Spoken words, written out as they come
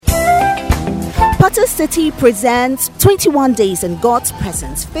Potter City presents 21 days in God's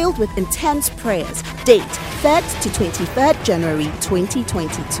presence filled with intense prayers. Date 3rd to 23rd January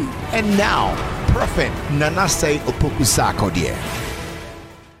 2022. And now, Prophet Nanase Opoku-Sarkodie.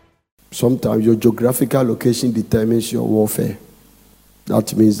 Sometimes your geographical location determines your warfare.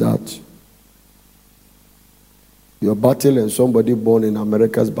 That means that your battle and somebody born in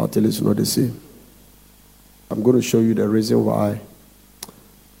America's battle is not the same. I'm going to show you the reason why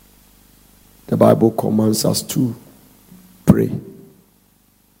the Bible commands us to pray.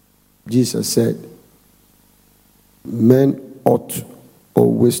 Jesus said, men ought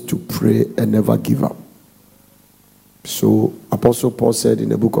always to pray and never give up. So Apostle Paul said in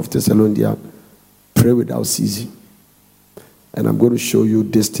the book of Thessalonians, pray without ceasing. And I'm going to show you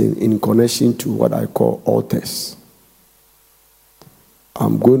this thing in connection to what I call altars.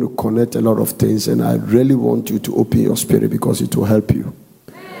 I'm going to connect a lot of things, and I really want you to open your spirit because it will help you.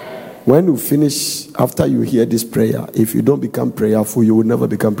 When you finish, after you hear this prayer, if you don't become prayerful, you will never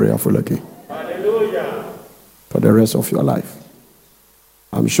become prayerful again. Hallelujah. For the rest of your life.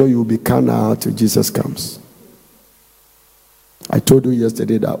 I'm sure you will be carnal till Jesus comes. I told you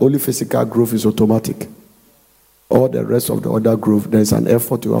yesterday that only physical growth is automatic. All the rest of the other growth, there is an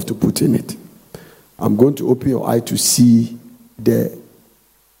effort you have to put in it. I'm going to open your eye to see the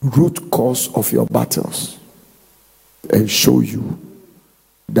root cause of your battles and show you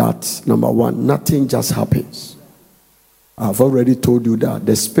that, number one, nothing just happens. I've already told you that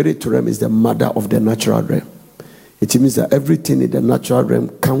the spirit realm is the mother of the natural realm. It means that everything in the natural realm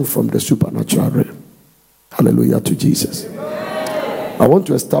comes from the supernatural realm. Hallelujah to Jesus. I want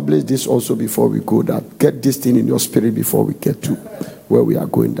to establish this also before we go, that get this thing in your spirit before we get to where we are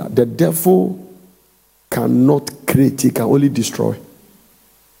going. That the devil cannot create, he can only destroy.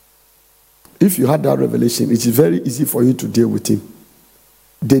 If you had that revelation, it is very easy for you to deal with him.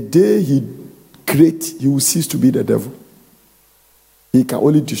 The day he creates, he will cease to be the devil. He can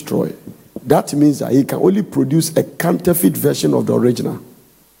only destroy. That means that he can only produce a counterfeit version of the original.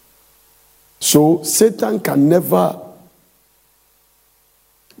 So Satan can never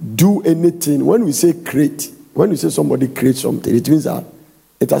do anything. When we say create, when we say somebody creates something, it means that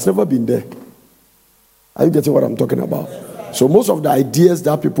it has never been there. Are you getting what I'm talking about? So most of the ideas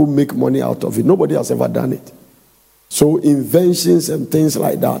that people make money out of it, nobody has ever done it. So inventions and things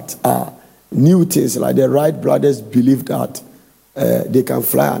like that are new things. Like the Wright brothers believe that they can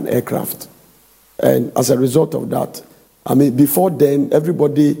fly an aircraft. And as a result of that, I mean, before then,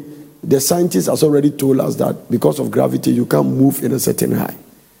 everybody, the scientists has already told us that because of gravity, you can't move in a certain height.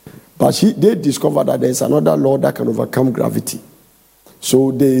 But they discovered that there's another law that can overcome gravity.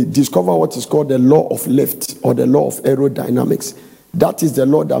 So they discover what is called the law of lift or the law of aerodynamics. That is the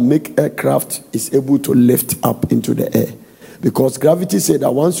law that makes aircraft is able to lift up into the air. Because gravity said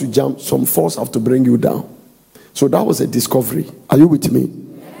that once you jump, some force have to bring you down. So that was a discovery. Are you with me?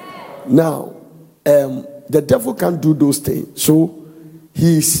 Yeah. Now, the devil can't do those things. So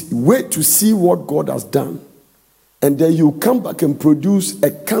he's wait to see what God has done. And then you come back and produce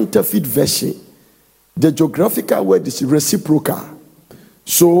a counterfeit version. The geographical word is reciprocal.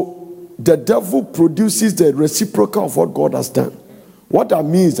 So the devil produces the reciprocal of what God has done. What that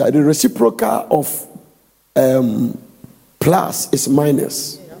means is that the reciprocal of plus is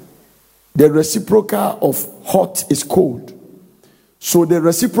minus. The reciprocal of hot is cold. So the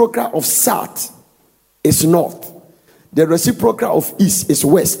reciprocal of south is north. The reciprocal of east is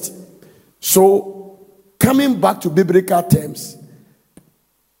west. So coming back to biblical terms,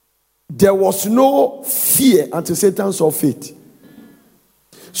 there was no fear until Satan saw faith.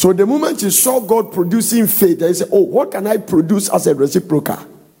 So the moment you saw God producing faith, they say, oh, what can I produce as a reciprocal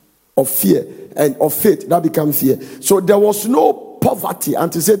of fear and of faith? That becomes fear. So there was no poverty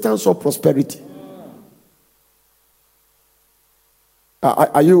until Satan saw prosperity.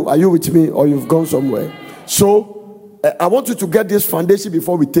 Are you with me, or you've gone somewhere? So I want you to get this foundation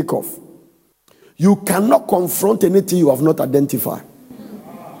before we take off. You cannot confront anything you have not identified.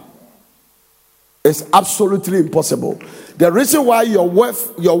 It's absolutely impossible. The reason why your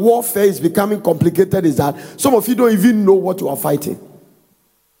warfare is becoming complicated is that some of you don't even know what you are fighting.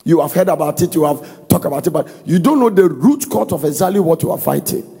 You have heard about it, you have talked about it, but you don't know the root cause of exactly what you are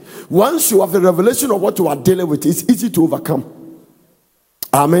fighting. Once you have a revelation of what you are dealing with, it's easy to overcome.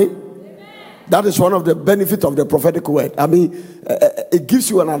 Amen? Amen. That is one of the benefits of the prophetic word. I mean, it gives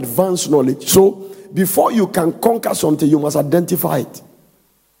you an advanced knowledge. So before you can conquer something, you must identify it.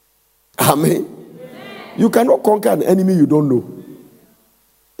 Amen. You cannot conquer an enemy you don't know.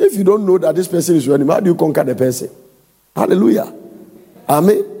 If you don't know that this person is your enemy, how do you conquer the person? Hallelujah.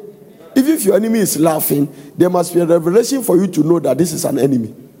 Amen. Even if your enemy is laughing, there must be a revelation for you to know that this is an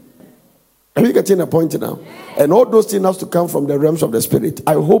enemy. Are you getting a point now? And all those things have to come from the realms of the spirit.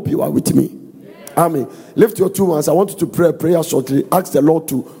 I hope you are with me. Amen. Lift your two hands. I want you to pray a prayer shortly. Ask the Lord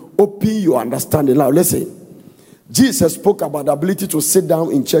to open your understanding. Now listen. Jesus spoke about the ability to sit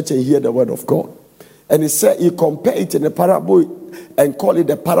down in church and hear the word of God. And he said, he compared it in a parable and called it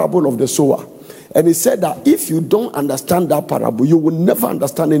the parable of the sower. And he said that if you don't understand that parable, you will never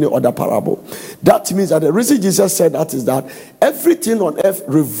understand any other parable. That means that the reason Jesus said that is that everything on earth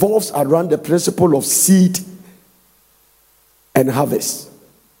revolves around the principle of seed and harvest.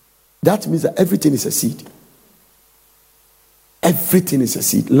 That means that everything is a seed. Everything is a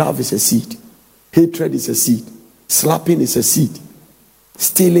seed. Love is a seed. Hatred is a seed. Slapping is a seed.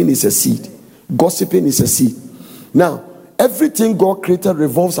 Stealing is a seed. Gossiping is a seed. Now, everything God created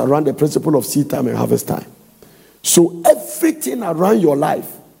revolves around the principle of seed time and harvest time. So everything around your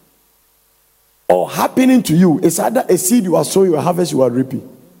life or happening to you is either a seed you are sowing or a harvest you are reaping.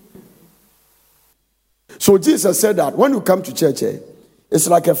 So Jesus said that when you come to church, it's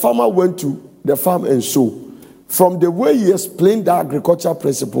like a farmer went to the farm and sowed. From the way he explained the agricultural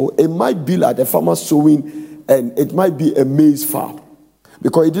principle, it might be like the farmer sowing and it might be a maize farm.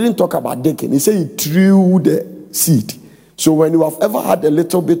 Because he didn't talk about digging. He said he threw the seed. So when you have ever had a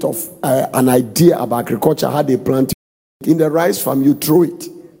little bit of an idea about agriculture, how they plant in the rice farm, you throw it.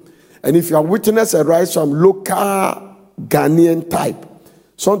 And if you have witnessed a rice farm, local Ghanaian type,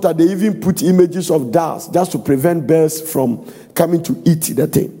 sometimes they even put images of dust just to prevent birds from coming to eat the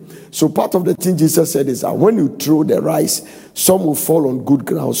thing. So part of the thing Jesus said is that when you throw the rice, some will fall on good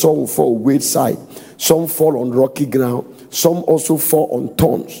ground, some will fall on wayside, some fall on rocky ground, some also fall on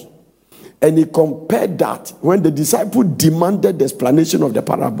thorns. And he compared that, when the disciple demanded the explanation of the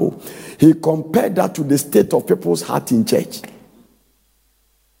parable, he compared that to the state of people's heart in church.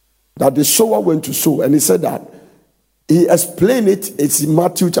 That the sower went to sow, and he said that, he explained it, it's in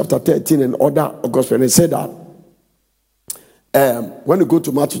Matthew chapter 13 and other gospel, and he said that, when you go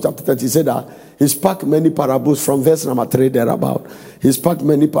to Matthew chapter 13, he said that he spoke many parables from verse number 3 thereabout. He spoke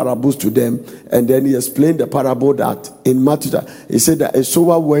many parables to them, and then he explained the parable that in Matthew, he said that a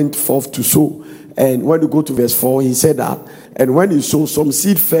sower went forth to sow. And when you go to verse 4, he said that, and when he sowed, some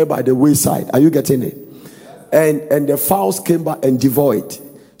seed fell by the wayside. Are you getting it? And the fowls came back and devoured it.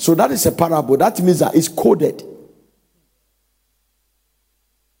 So that is a parable. That means that it's coded.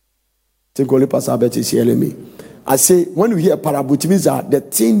 Think only Pastor Albert is hearing me. I say, when you hear a parable, it means that the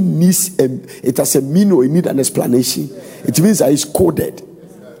thing needs it has a meaning or it needs an explanation. It means that it's coded.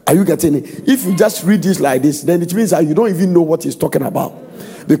 Are you getting it? If you just read this like this, then it means that you don't even know what he's talking about.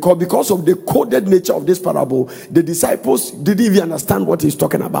 Because of the coded nature of this parable, the disciples didn't even understand what he's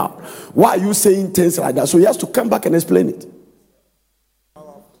talking about. Why are you saying things like that? So he has to come back and explain it.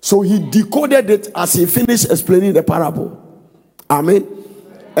 So he decoded it as he finished explaining the parable. Amen.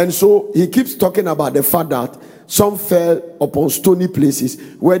 And so he keeps talking about the fact that some fell upon stony places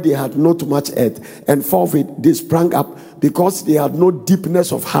where they had not much earth, and forthwith they sprang up because they had no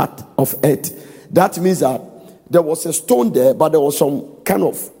deepness of heart of earth. That means that there was a stone there, but there was some kind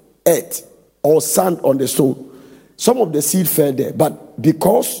of earth or sand on the stone. Some of the seed fell there, but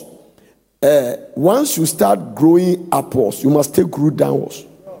because once you start growing upwards, you must take root downwards.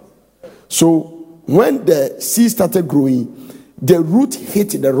 So when the seed started growing, the root hit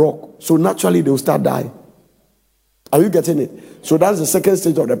the rock, so naturally they will start dying. Are you getting it? So that's the second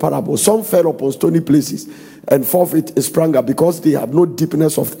stage of the parable. Some fell upon stony places, and forthwith it sprang up because they had no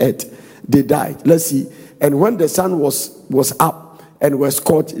deepness of earth. They died. Let's see. And when the sun was up and was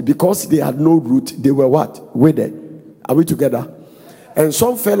caught, because they had no root, they were what? Withered. Are we together? And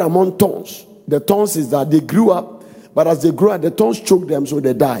some fell among thorns. The thorns is that they grew up, but as they grew up, the thorns choked them, so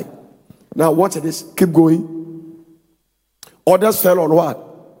they died. Now watch this. Keep going. Others fell on what?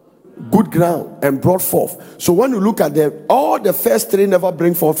 Good ground and brought forth. So when you look at them, all the first three never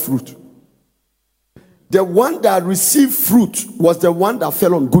bring forth fruit. The one that received fruit was the one that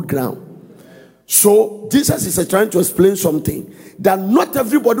fell on good ground. So Jesus is trying to explain something, that not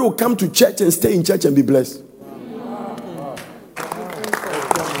everybody will come to church and stay in church and be blessed.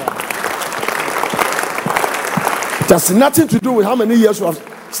 It has nothing to do with how many years you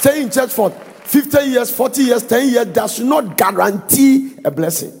have stayed in church for. 50 years, 40 years, 10 years does not guarantee a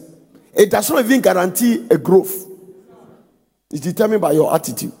blessing. It does not even guarantee a growth. It's determined by your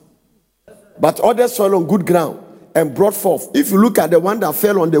attitude. But others fell on good ground and brought forth. If you look at the one that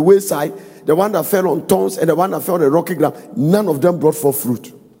fell on the wayside, the one that fell on thorns, and the one that fell on the rocky ground, none of them brought forth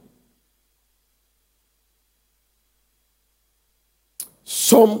fruit.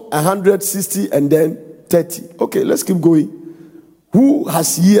 Some 160 and then 30. Okay, let's keep going. Who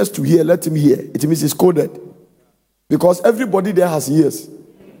has ears to hear, let him hear. It means it's coded. Because everybody there has ears.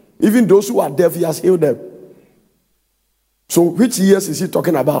 Even those who are deaf, he has healed them. So which years is he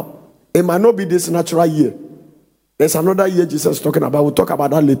talking about? It might not be this natural year. There's another year Jesus is talking about. We'll talk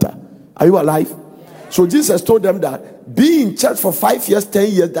about that later. Are you alive? So Jesus told them that being in church for 5 years,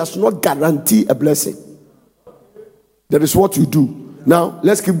 10 years does not guarantee a blessing. That is what you do. Now,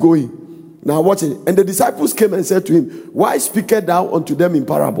 let's keep going. Now, watch it. And the disciples came and said to him, why speakest thou unto them in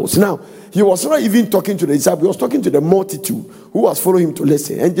parables? Now, he was not even talking to the disciples. He was talking to the multitude who was following him to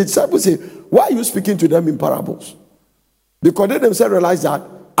listen. And the disciples said, why are you speaking to them in parables? Because they themselves realized that,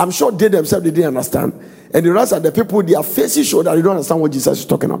 I'm sure they themselves didn't understand. And the rest of the people, their faces show that they don't understand what Jesus is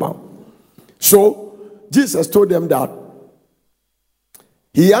talking about. So, Jesus told them that,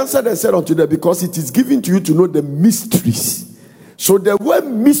 he answered and said unto them, because it is given to you to know the mysteries. So the word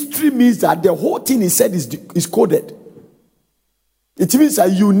mystery means that the whole thing he said is coded. It means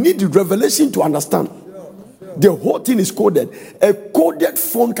that you need the revelation to understand. The whole thing is coded. A coded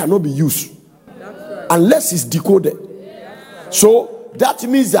phone cannot be used unless it's decoded. So that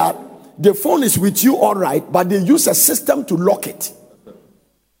means that the phone is with you all right, but they use a system to lock it.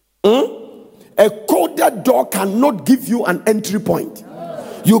 A coded door cannot give you an entry point.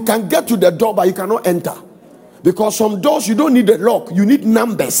 You can get to the door, but you cannot enter. Because some doors you don't need a lock, you need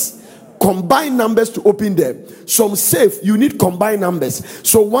numbers. Combine numbers to open them. Some safe, you need combined numbers.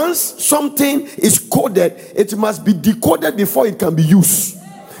 So once something is coded, it must be decoded before it can be used.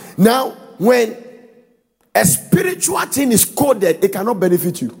 Now, when a spiritual thing is coded, it cannot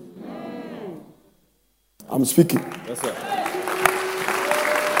benefit you. I'm speaking. Yes, sir.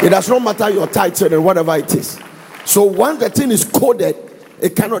 It does not matter your title and whatever it is. So once the thing is coded,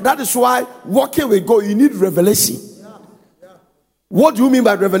 it cannot. That is why walking with God, you need revelation. What do you mean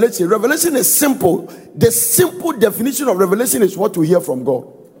by revelation? Revelation is simple. The simple definition of revelation is what we hear from God.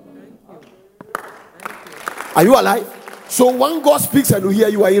 Are you alive? So when God speaks and you hear,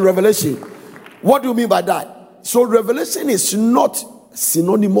 you are in revelation. What do you mean by that? So revelation is not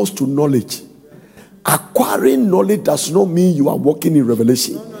synonymous to knowledge. Acquiring knowledge does not mean you are walking in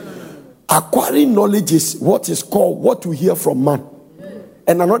revelation. Acquiring knowledge is what is called what we hear from man.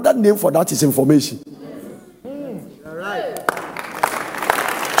 And another name for that is information.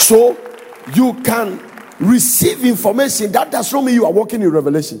 So you can receive information. That does not mean you are walking in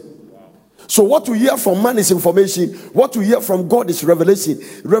revelation. So what we hear from man is information. What we hear from God is revelation.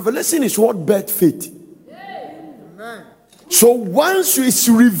 Revelation is what birth faith. So once it's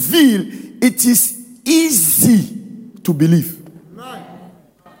revealed, it is easy to believe.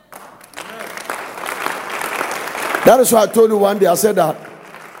 That is why I told you one day, I said that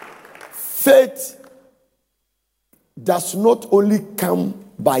faith does not only come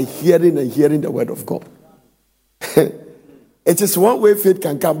by hearing and hearing the word of God. It is one way faith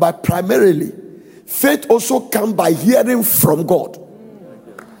can come, but primarily faith also comes by hearing from God.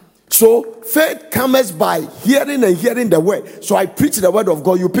 So faith comes by hearing and hearing the word. So I preach the word of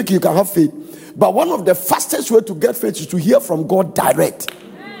God, you pick, you can have faith. But one of the fastest way to get faith is to hear from God direct.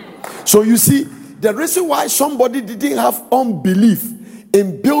 So you see, the reason why somebody didn't have unbelief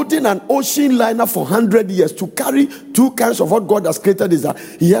in building an ocean liner for 100 years to carry 2 kinds of what God has created is that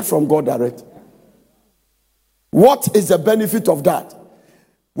he heard from God direct. What is the benefit of that?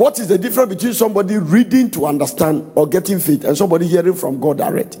 What is the difference between somebody reading to understand or getting faith and somebody hearing from God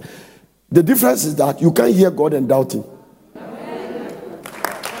direct? The difference is that you can't hear God and doubt him.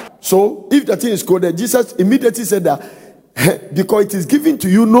 So if the thing is coded, Jesus immediately said that because it is given to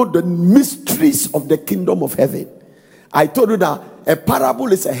you know the mysteries of the kingdom of heaven. I told you that a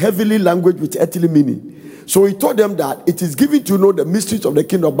parable is a heavenly language with earthly meaning. So he told them that it is given to know the mysteries of the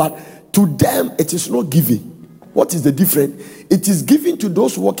kingdom, but to them it is not given. What is the difference? It is given to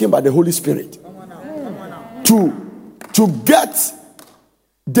those walking by the Holy Spirit to get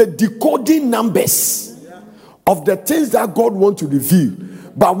the decoding numbers of the things that God wants to reveal.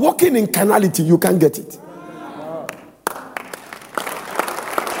 But walking in carnality, you can't get it.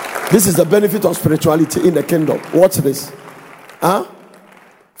 This is the benefit of spirituality in the kingdom. Watch this.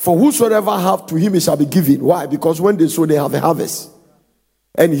 For whosoever have, to him it shall be given. Why? Because when they sow, they have a harvest.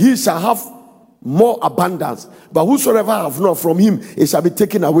 And he shall have more abundance. But whosoever have not, from him it shall be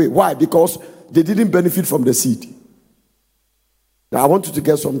taken away. Why? Because they didn't benefit from the seed. Now I want you to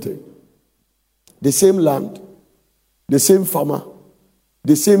get something. The same land, the same farmer,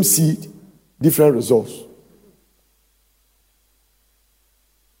 the same seed, different results.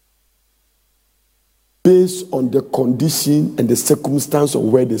 Based on the condition and the circumstance of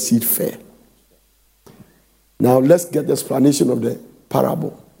where the seed fell. Now let's get the explanation of the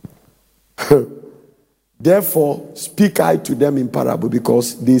parable. Therefore speak I to them in parable,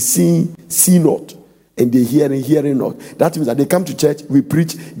 because they see not, and they hearing not. That means that they come to church, we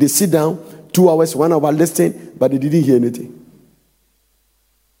preach, they sit down 2 hours, 1 hour listening, but they didn't hear anything.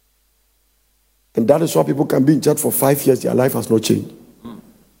 And that is why people can be in church for 5 years, their life has not changed.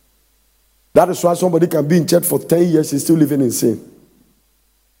 That is why somebody can be in church for 10 years, he's still living in sin.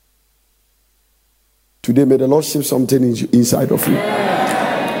 Today, may the Lord shift something inside of you.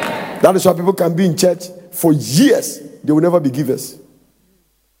 That is why people can be in church for years, they will never be givers.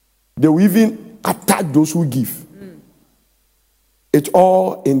 They will even attack those who give. It's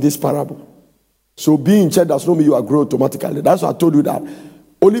all in this parable. So being in church does not mean you are growing automatically. That's why I told you that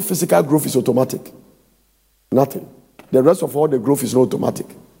only physical growth is automatic. Nothing. The rest of all the growth is not automatic.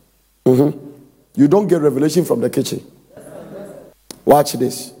 You don't get revelation from the kitchen. Watch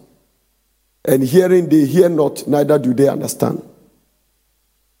this. And hearing they hear not, neither do they understand.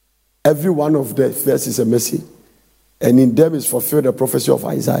 Every one of the verses is a message. And in them is fulfilled the prophecy of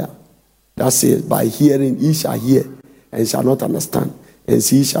Isaiah. That says, by hearing ye shall hear, and shall not understand. And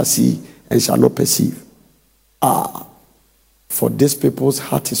see shall see, and shall not perceive. For this people's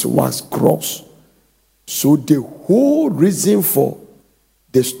heart is wax gross. So the whole reason for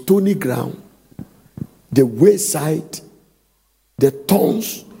the stony ground, the wayside, the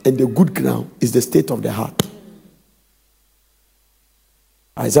thorns, and the good ground is the state of the heart.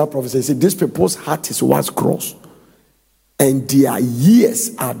 Isaiah prophesied, said, this people's heart is wax gross, and their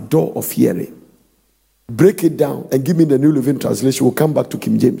ears are dull of hearing. Break it down and give me the New Living Translation. We'll come back to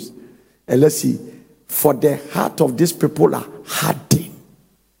King James. And let's see. For the heart of these people are hardened.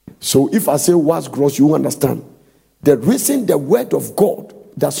 So if I say wax gross, you understand. The reason the word of God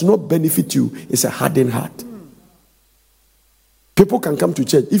does not benefit you is a hardened heart. People can come to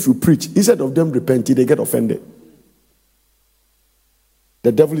church. If you preach, instead of them repenting, they get offended.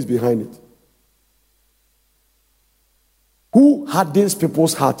 The devil is behind it. Who hardens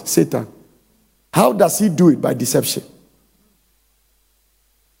people's heart? Satan. How does he do it? By deception.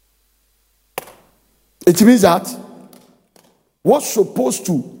 It means that what's supposed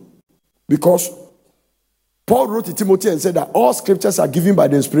to, because Paul wrote to Timothy and said that all scriptures are given by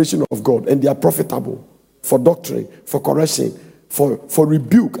the inspiration of God and they are profitable for doctrine, for correction, for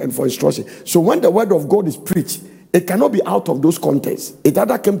rebuke, and for instruction. So when the word of God is preached, it cannot be out of those contexts. It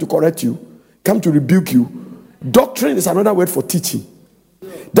either came to correct you, come to rebuke you. Doctrine is another word for teaching.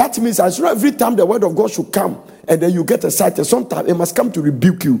 That means as not every time the word of God should come and then you get excited, sometimes it must come to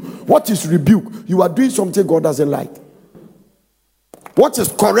rebuke you. What is rebuke? You are doing something God doesn't like. What is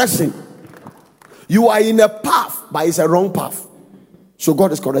correction? You are in a path, but it's a wrong path. So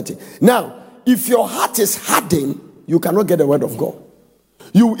God is correcting. Now, if your heart is hardened, you cannot get the word of God.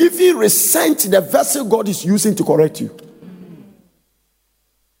 You even resent the vessel God is using to correct you.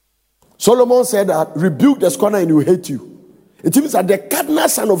 Solomon said that rebuke the scorner and he will hate you. It means that the cardinal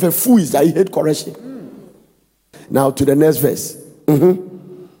sign of a fool is that he hates correction. Now to the next verse.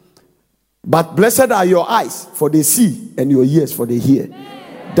 But blessed are your eyes, for they see, and your ears, for they hear.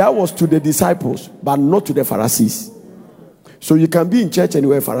 That was to the disciples, but not to the Pharisees. So you can be in church and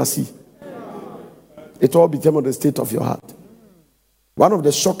you are a Pharisee. It all determines the state of your heart. One of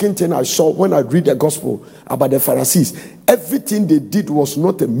the shocking things I saw when I read the gospel about the Pharisees, everything they did was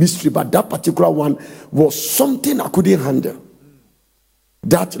not a mystery, but that particular one was something I couldn't handle.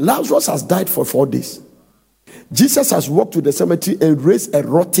 That Lazarus has died for 4 days. Jesus has walked to the cemetery and raised a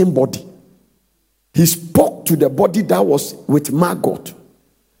rotten body. He spoke to the body that was with maggot.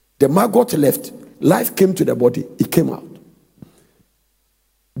 The maggot left. Life came to the body. It came out.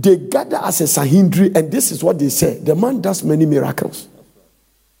 They gather as a Sahindri, and this is what they say. The man does many miracles.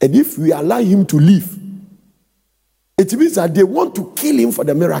 And if we allow him to live, it means that they want to kill him for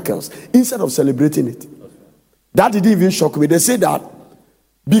the miracles instead of celebrating it. That didn't even shock me. They say that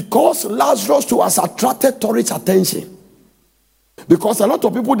because Lazarus too has attracted tourist attention. Because a lot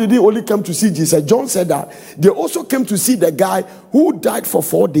of people didn't only come to see Jesus. John said that they also came to see the guy who died for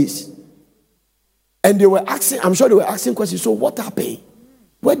 4 days. And they were asking, I'm sure they were asking questions. So what happened?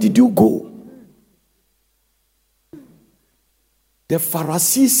 Where did you go? The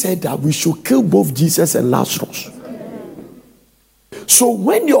Pharisees said that we should kill both Jesus and Lazarus. So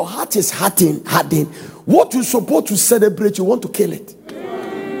when your heart is hardened, what you're supposed to celebrate, you want to kill it.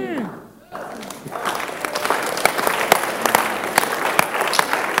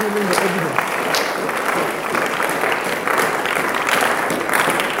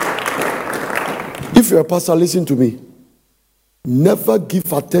 If you're a pastor, listen to me. Never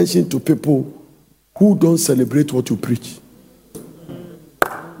give attention to people who don't celebrate what you preach.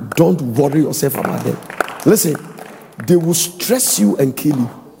 Don't worry yourself about them. Listen, they will stress you and kill you.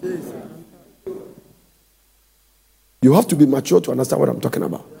 You have to be mature to understand what I'm talking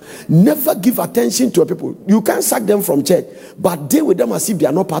about. Never give attention to people. You can't sack them from church, but deal with them as if they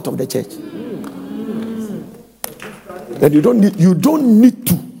are not part of the church. And you don't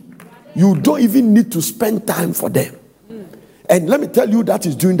even need to spend time for them. And let me tell you, that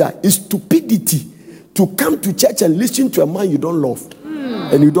is doing that. It's stupidity to come to church and listen to a man you don't love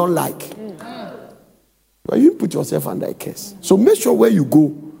and you don't like. But you put yourself under a curse. So make sure where you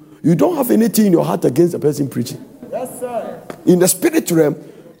go, you don't have anything in your heart against the person preaching. Yes, sir. In the spirit realm,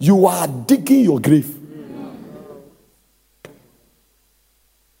 you are digging your grave.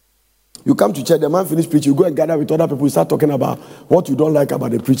 You come to church, the man finish preaching, you go and gather with other people, you start talking about what you don't like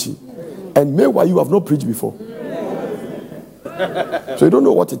about the preaching. And meanwhile, you have not preached before. So you don't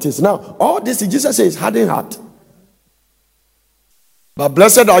know what it is. Now, all this, Jesus says, harden heart. But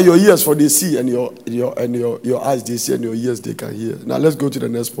blessed are your ears, for they see, and your eyes they see, and your ears they can hear. Now let's go to the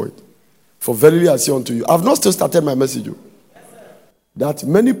next point. For verily I say unto you, I've not still started my message, that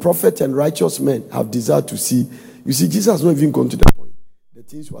many prophets and righteous men have desired to see. You see, Jesus has not even gone to the point. The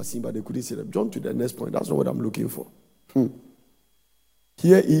things were seen, but they couldn't see them. Jump to the next point. That's not what I'm looking for.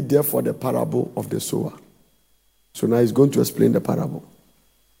 Hear ye therefore the parable of the sower. So now he's going to explain the parable.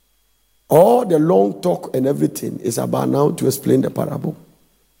 All the long talk and everything is about now to explain the parable.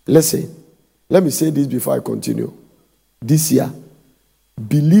 Listen, let me say this before I continue. This year,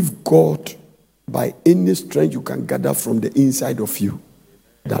 believe God by any strength you can gather from the inside of you,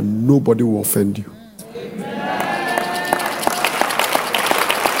 that nobody will offend you.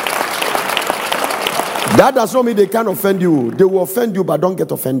 That does not mean they can't offend you. They will offend you, but don't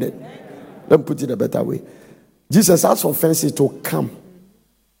get offended. Let me put it a better way. Jesus asks offenses to come.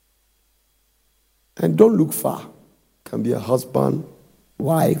 And don't look far. Can be a husband,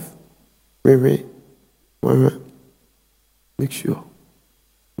 wife, Make sure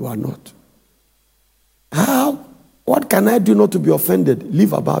you are not. How? What can I do not to be offended?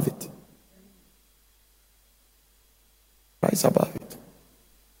 Live above it. Rise above it.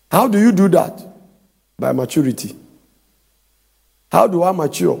 How do you do that? By maturity. How do I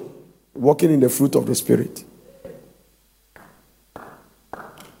mature? Walking in the fruit of the Spirit.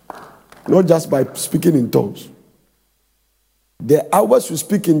 Not just by speaking in tongues. The hours you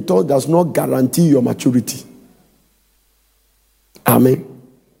speak in tongues does not guarantee your maturity. Amen.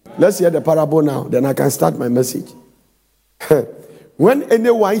 Let's hear the parable now. Then I can start my message. When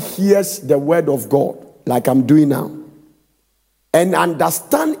anyone hears the word of God, like I'm doing now, and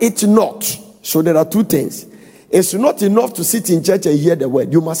understand it not, so there are two things. It's not enough to sit in church and hear the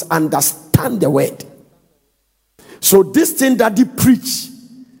word. You must understand the word. So this thing that they preach,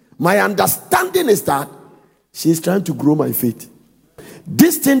 my understanding is that she's trying to grow my faith.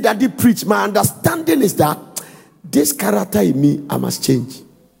 This thing that they preach, my understanding is that this character in me, I must change.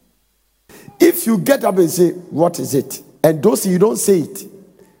 If you get up and say, what is it? And those you don't say it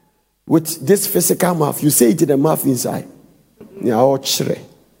with this physical mouth, you say it in the mouth inside. And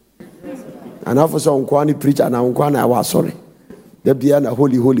I for some kwani preach and I was sorry. The Biana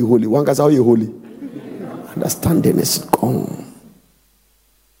holy. One can say holy. Understanding is gone.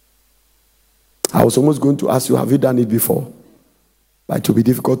 I was almost going to ask you, have you done it before? But it will be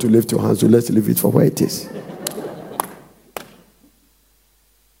difficult to lift your hands, so let's leave it for where it is.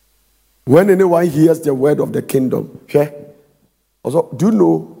 When anyone hears the word of the kingdom, also, do you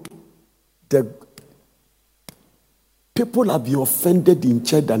know the people have been offended in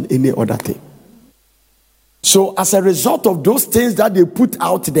church than any other thing? So as a result of those things that they put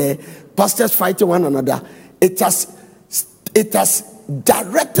out there, pastors fighting one another, it has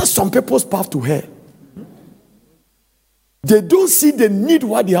directed some people's path to hell. They don't see the need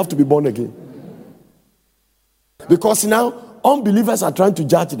why they have to be born again. Because now unbelievers are trying to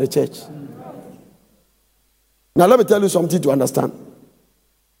judge the church. Now let me tell you something to understand.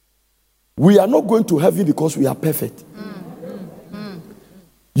 We are not going to heaven because we are perfect.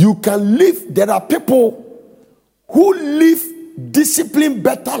 You can live, there are people who live disciplined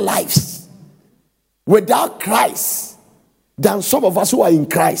better lives without Christ than some of us who are in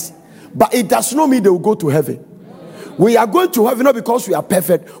Christ. But it does not mean they will go to heaven. We are going to heaven not because we are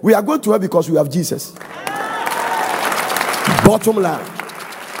perfect. We are going to heaven because we have Jesus. Bottom line.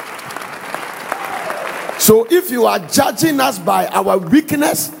 So if you are judging us by our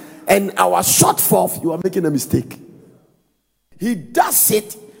weakness and our shortfall, you are making a mistake. He does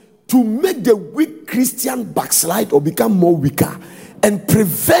it to make the weak Christian backslide or become more weaker and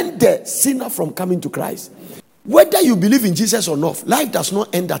prevent the sinner from coming to Christ. Whether you believe in Jesus or not, life does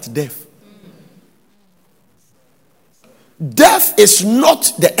not end at death. Death is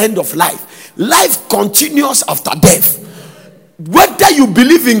not the end of life. Life continues after death. Whether you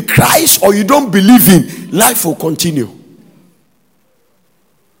believe in Christ or you don't believe in, life will continue.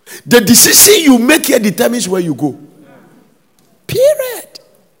 The decision you make here determines where you go. Period.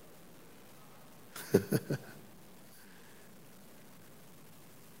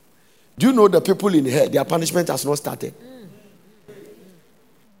 Do you know the people in hell, their punishment has not started?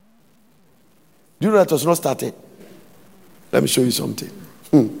 Do you know that it has not started? Let me show you something.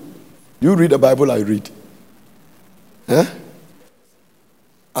 You read the Bible, I read. Huh?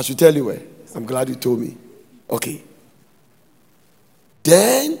 I should tell you where. I'm glad you told me. Okay.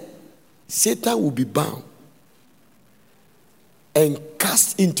 Then Satan will be bound and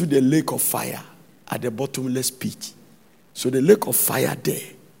cast into the lake of fire at the bottomless pit. So the lake of fire there.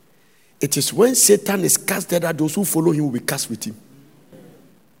 It is when Satan is cast there that those who follow him will be cast with him.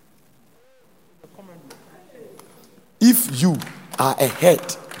 If you are a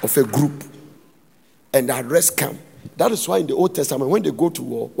head of a group and arrest come, that is why in the Old Testament, when they go to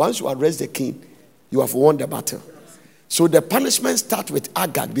war, once you arrest the king, you have won the battle. So the punishment starts with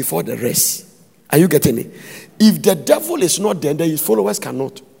Agag before the rest. Are you getting it? If the devil is not there, then his followers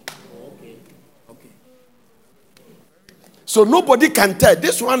cannot. Okay. So nobody can tell.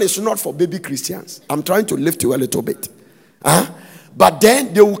 This one is not for baby Christians. I'm trying to lift you a little bit. But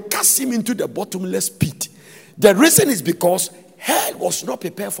then they will cast him into the bottomless pit. The reason is because hell was not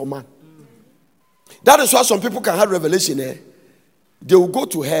prepared for man. That is why some people can have revelation. They will go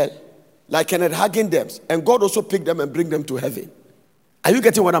to hell like Kenneth Hagin, and God also pick them and bring them to heaven. Are you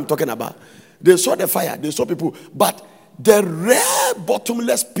getting what I'm talking about? They saw the fire, they saw people, but the rare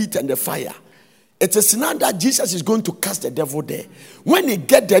bottomless pit and the fire, it is now that Jesus is going to cast the devil there. When he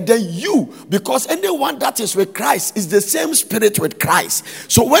get there, then you, because anyone that is with Christ is the same spirit with Christ.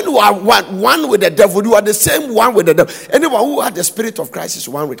 So when you are one with the devil, you are the same one with the devil. Anyone who has the spirit of Christ is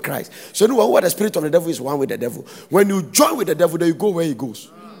one with Christ. So anyone who has the spirit of the devil is one with the devil. When you join with the devil, then you go where he goes.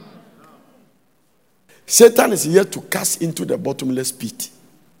 Satan is here to cast into the bottomless pit.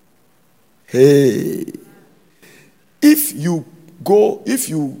 Hey, if you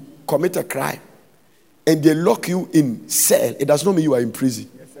commit a crime and they lock you in cell, it does not mean you are in prison.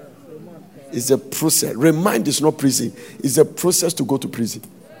 It's a process. Remand is not prison. It's a process to go to prison.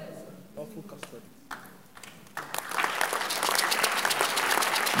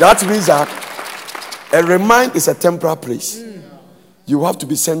 That means that a remand is a temporary place. You have to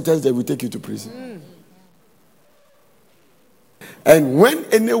be sentenced, they will take you to prison. And when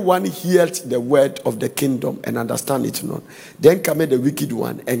anyone hears the word of the kingdom and understand it not, then cometh the wicked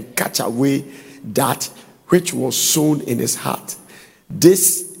one and catch away that which was sown in his heart.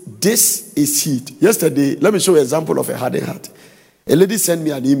 This is heat. Yesterday, let me show you an example of a hardened heart. A lady sent me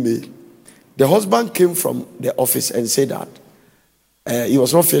an email. The husband came from the office and said that he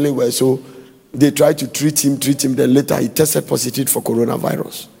was not feeling well, so they tried to treat him. Then later he tested positive for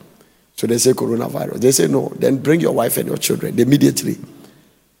coronavirus. So they say coronavirus. They say no. Then bring your wife and your children immediately.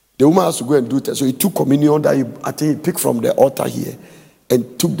 The woman has to go and do that. So he took communion that I think he picked from the altar here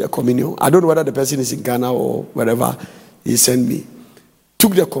and took the communion. I don't know whether the person is in Ghana or wherever he sent me.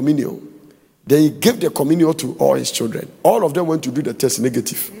 Took the communion. Then he gave the communion to all his children. All of them went to do the test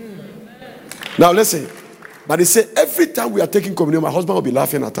negative. Now listen. But he said every time we are taking communion, my husband will be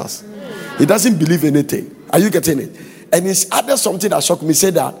laughing at us. He doesn't believe anything. Are you getting it? And he added something that shocked me. He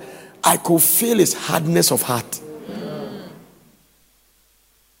said that I could feel his hardness of heart.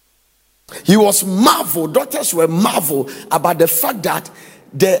 He was marveled. Doctors were marveled about the fact that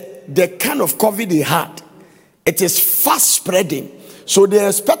the kind of COVID he had, it is fast spreading. So they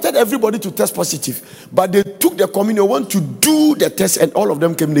expected everybody to test positive, but they took the communion, went to do the test, and all of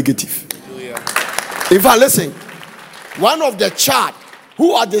them came negative. In fact, listen, one of the child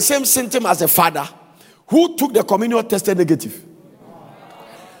who had the same symptom as the father, who took the communion, tested negative.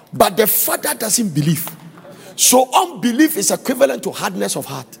 But the father doesn't believe. So unbelief is equivalent to hardness of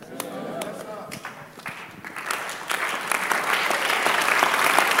heart.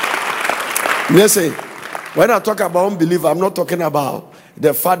 Listen, when I talk about unbelief, I'm not talking about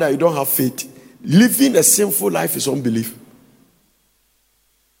the fact that you don't have faith. Living a sinful life is unbelief.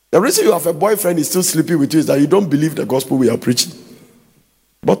 The reason you have a boyfriend is still sleeping with you is that you don't believe the gospel we are preaching.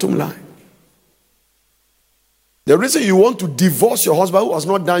 Bottom line. The reason you want to divorce your husband who has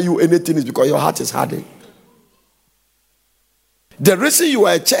not done you anything is because your heart is hardened. The reason you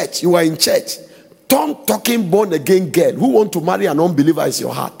are in church, talking born again girl who want to marry an unbeliever is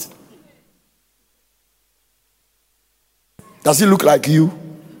your heart. Does he look like you?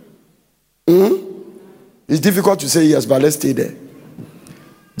 It's difficult to say yes, but let's stay there.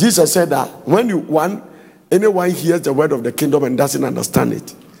 Jesus said that when anyone hears the word of the kingdom and doesn't understand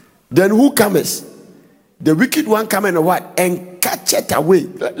it, then who comes? The wicked one come and what? And catch it away.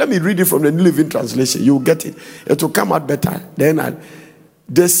 Let me read it from the New Living Translation. You will get it. It will come out better.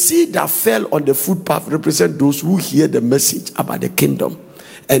 The seed that fell on the footpath represent those who hear the message about the kingdom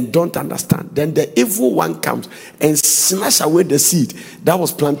and don't understand. Then the evil one comes and snatch away the seed that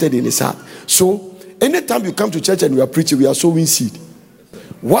was planted in his heart. So anytime you come to church and we are preaching, we are sowing seed.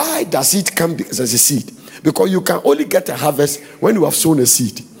 Why does it come as a seed? Because you can only get a harvest when you have sown a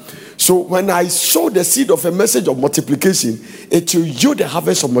seed. So when I sow the seed of a message of multiplication, it will yield the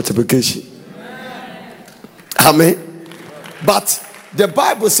harvest of multiplication. Amen. But the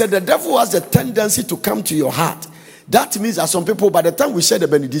Bible said the devil has a tendency to come to your heart. That means that some people, by the time we share the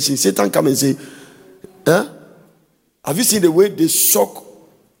benediction, Satan come and say, have you seen the way they suck?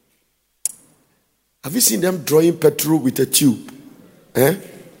 Have you seen them drawing petrol with a tube? And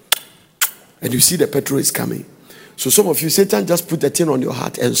you see the petrol is coming. So some of you, Satan just put the thing on your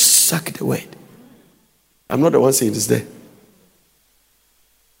heart and suck the word. I'm not the one saying it's there.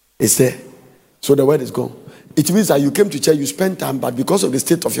 It's there. So the word is gone. It means that you came to church, you spend time, but because of the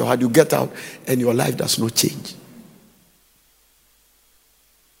state of your heart, you get out and your life does not change.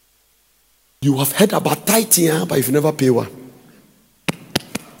 You have heard about tithing, but you've never paid one.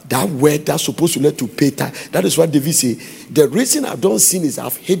 That word that's supposed to let you pay tithe. That is what David said. The reason I don't sin is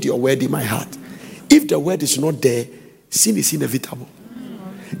I've hid your word in my heart. If the word is not there, sin is inevitable.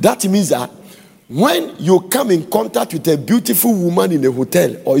 That means that when you come in contact with a beautiful woman in a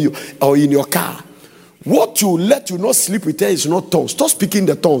hotel or in your car, what will let you not sleep with her is not tongues. Stop speaking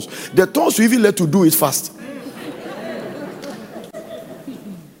the tongues. The tongues will even let you do it fast.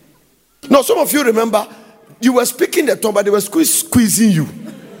 Now, some of you remember, you were speaking the tongue, but they were squeezing you.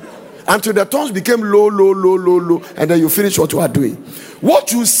 Until the tongues became low, and then you finish what you are doing.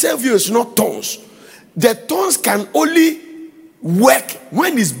 What will save you is not tongues. The tongues can only work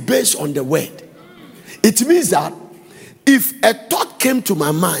when it's based on the word. It means that if a thought came to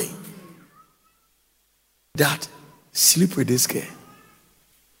my mind, that sleep with this girl,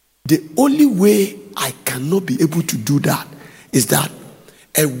 the only way I cannot be able to do that is that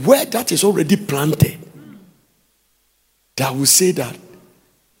a word that is already planted that will say that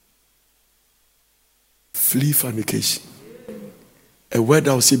flee fornication. A word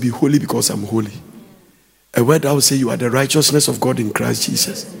that will say be holy because I'm holy. A word that will say you are the righteousness of God in Christ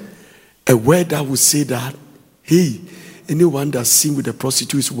Jesus. A word that will say that, hey, anyone that sin with a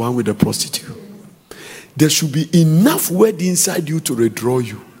prostitute is one with a prostitute. There should be enough word inside you to redraw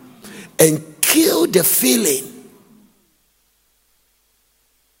you and kill the feeling.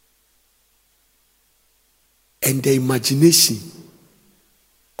 And the imagination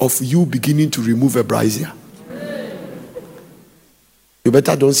of you beginning to remove a brazier. You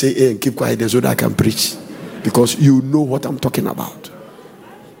better don't say hey and keep quiet so that I can preach. Because you know what I'm talking about.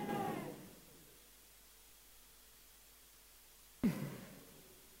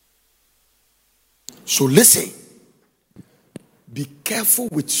 So listen. Be careful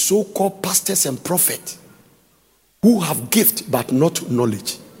with so-called pastors and prophets who have gift but not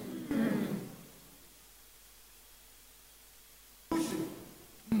knowledge.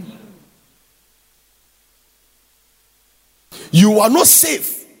 You are not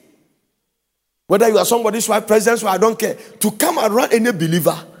safe. Whether you are somebody's wife, president, I don't care. To come around any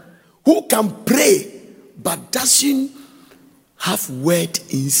believer who can pray but doesn't have word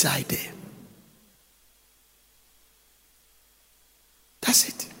inside there. That's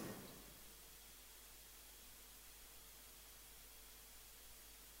it.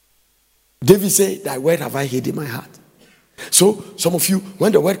 David said, thy word have I hid in my heart. So, some of you,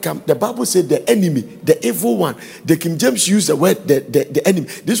 when the word comes, the Bible said the enemy, the evil one, the King James used the word, the enemy.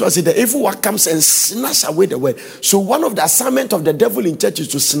 This one said the evil one comes and snatch away the word. So, one of the assignments of the devil in church is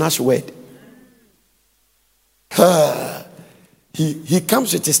to snatch word. He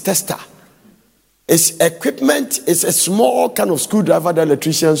comes with his tester. It's equipment, it's a small kind of screwdriver that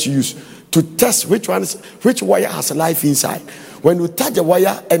electricians use to test which wire has life inside. When you touch the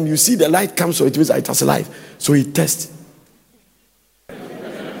wire and you see the light comes, so it means it has life. So he tests.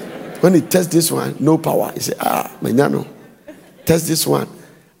 When he tests this one, no power. He say, my nano. Test this one.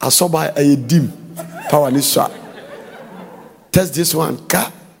 I saw by a dim. Power this shot. Test this one.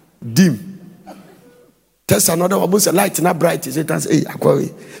 Dim. Test another one. Most light not bright. He say,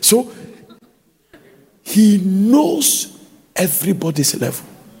 so he knows everybody's level.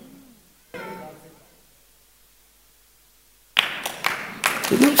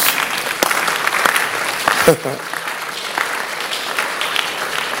 He knows.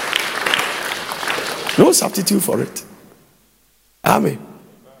 No substitute for it. Amen.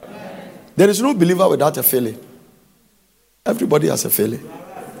 There is no believer without a failing. Everybody has a failing.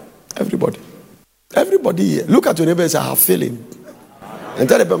 Everybody. Everybody here, look at your neighbor and say, I have feeling. And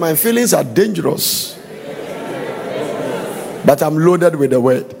tell them, my feelings are dangerous. But I'm loaded with the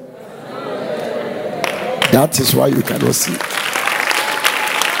word. That is why you cannot see.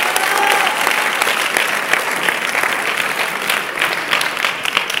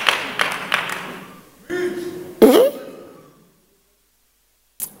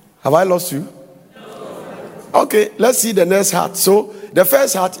 Have I lost you? Okay, let's see the next heart. So the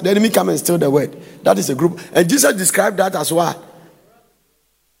first heart, the enemy come and steal the word. That is a group. And Jesus described that as what?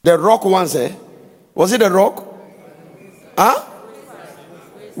 The rock ones, eh? Was it the rock? Huh?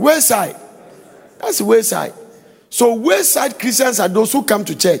 Wayside. That's wayside. So wayside Christians are those who come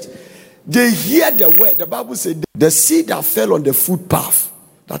to church. They hear the word. The Bible said the seed that fell on the footpath.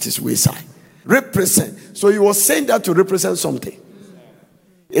 That is wayside. Represent. So he was saying that to represent something.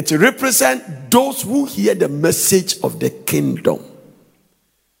 It represents those who hear the message of the kingdom.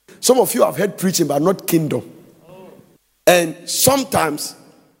 Some of you have heard preaching, but not kingdom. And sometimes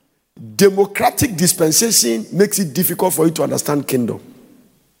democratic dispensation makes it difficult for you to understand kingdom.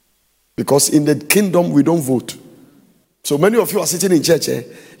 Because in the kingdom, we don't vote. So many of you are sitting in church,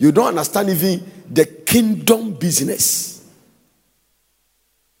 you don't understand even the kingdom business.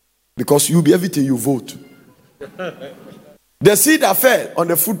 Because you'll be everything you vote. The seed that fell on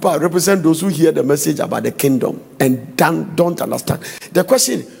the footpath represent those who hear the message about the kingdom and don't understand. The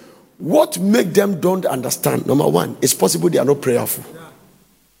question, what makes them don't understand? Number one, it's possible they are not prayerful.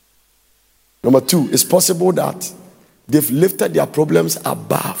 Number two, it's possible that they've lifted their problems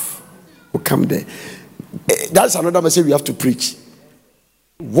above. Who come there? That's another message we have to preach.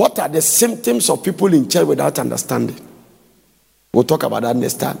 What are the symptoms of people in church without understanding? We'll talk about that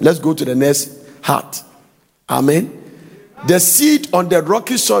next time. Let's go to the next heart. Amen. The seed on the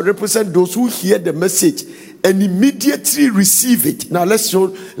rocky soil represent those who hear the message and immediately receive it. Now let's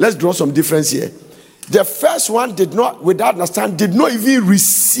draw some difference here. The first one did not, without understanding, did not even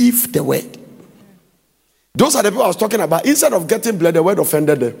receive the word. Those are the people I was talking about. Instead of getting blood, the word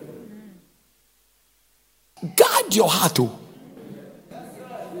offended them. Guard your heart, oh.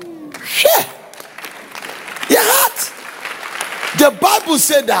 Share your heart. The Bible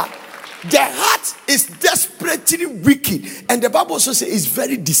said that the heart is desperately wicked, and the Bible also says it's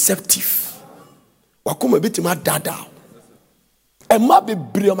very deceptive. A lot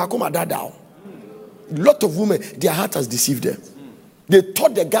of women, their heart has deceived them. They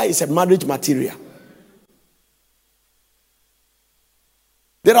thought the guy is a marriage material.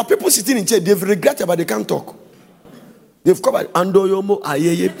 There are people sitting in church, they've regretted, but they can't talk. They've come back, Andoyomo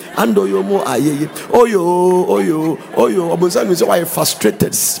ayeye, Andoyomo ayeye, Oyo. Obosan say why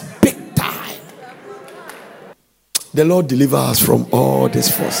frustrated, big time. The Lord deliver us from all this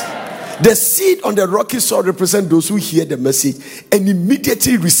force. The seed on the rocky soil represent those who hear the message and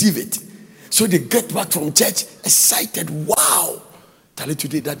immediately receive it. So they get back from church excited. Wow, tell it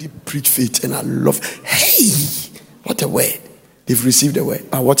today that he preached faith, and I love. Hey, what a word! They've received the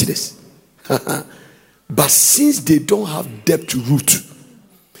word. Watch this. But since they don't have depth to root,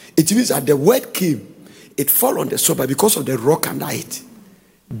 it means that the word came, it fell on the soil, but because of the rock under it.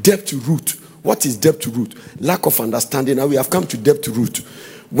 Depth to root. What is depth to root? Lack of understanding. Now we have come to depth to root.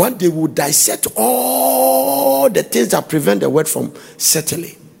 One day we'll dissect all the things that prevent the word from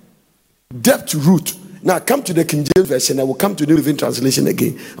settling. Depth to root. Now come to the King James Version. I will come to the Living Translation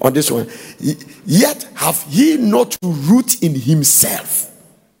again on this one. Yet have ye not root in himself.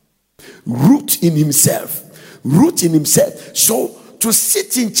 Root in himself. Root in himself. So to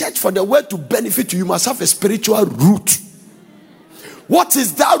sit in church for the word to benefit you, you must have a spiritual root. What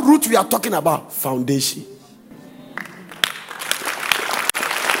is that root we are talking about? Foundation.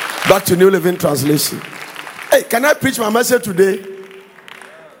 Back to New Living Translation. Hey, can I preach my message today?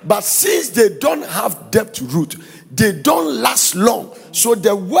 But since they don't have depth to root, they don't last long. So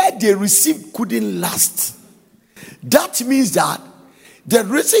the word they received couldn't last. That means that the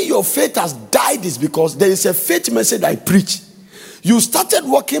reason your faith has died is because there is a faith message I preach. You started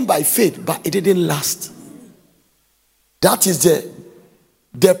walking by faith, but it didn't last. That is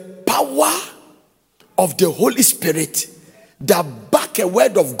the power of the Holy Spirit that back a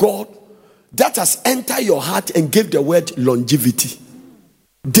word of God that has entered your heart and gave the word longevity.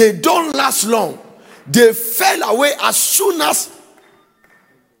 They don't last long. They fell away as soon as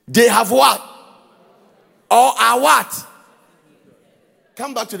they have what? Or are what?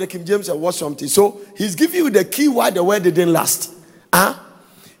 Come back to the King James and watch something. So he's giving you the key why the word didn't last.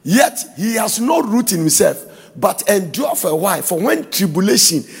 Yet he has no root in himself, but endure for a while. For when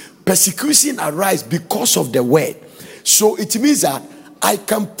tribulation, persecution arise because of the word. So it means that I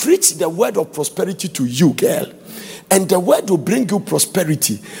can preach the word of prosperity to you, girl. and the word will bring you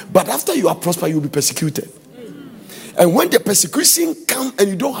prosperity. But after you are prosperous, you'll be persecuted. And when the persecution comes and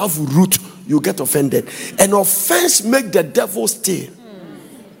you don't have root, you get offended. And offense make the devil stay.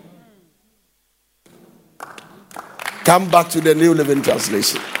 Come back to the New Living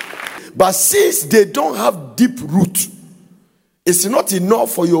Translation. But since they don't have deep root, it's not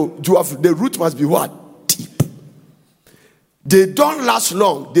enough for you to have. The root must be what? Deep. They don't last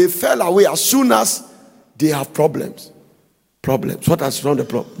long. They fell away as soon as they have problems. Problems. What has wrong the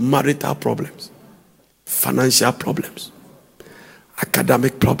problem? Marital problems, financial problems,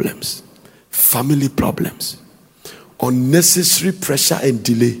 academic problems, family problems, unnecessary pressure and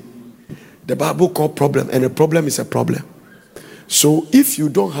delay. The Bible calls problem, and a problem is a problem. So if you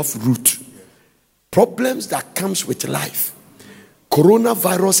don't have root, problems that comes with life,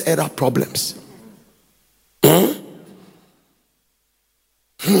 coronavirus era problems.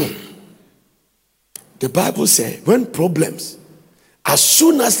 The Bible says when problems, as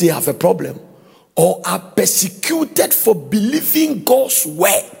soon as they have a problem or are persecuted for believing God's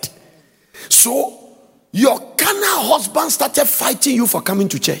word, so your carnal husband started fighting you for coming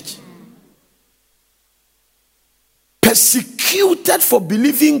to church. Persecuted for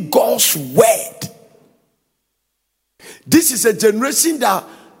believing God's word. This is a generation that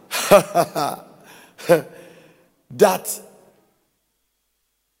that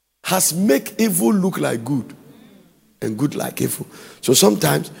has made evil look like good and good like evil. So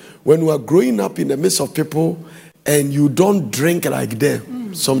sometimes when we are growing up in the midst of people and you don't drink like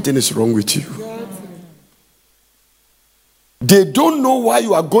them, something is wrong with you. They don't know why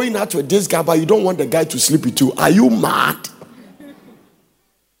you are going out with this guy, but you don't want the guy to sleep with you. Are you mad?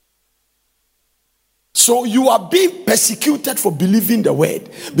 So you are being persecuted for believing the word,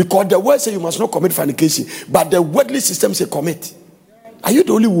 because the word says you must not commit fornication, but the worldly system says commit. Are you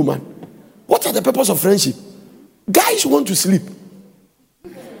the only woman? What are the purpose of friendship? Guys want to sleep.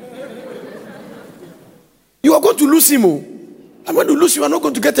 You are going to lose him. And when you lose, you are not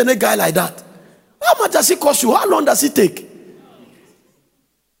going to get any guy like that. How much does it cost you? How long does it take?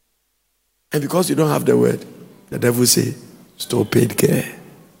 And because you don't have the word, the devil say, stop paid care.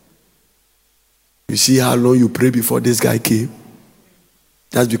 You see how long you pray before this guy came?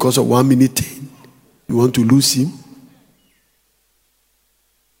 That's because of 1 minute 10. You want to lose him?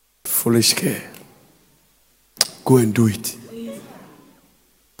 Foolish care. Go and do it.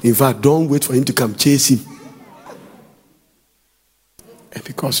 In fact, don't wait for him to come chase him. And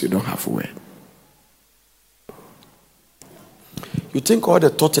because you don't have a word. You think all the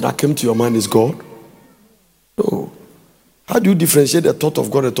thought that came to your mind is God? No. How do you differentiate the thought of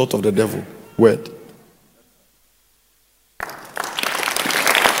God and the thought of the devil? Word.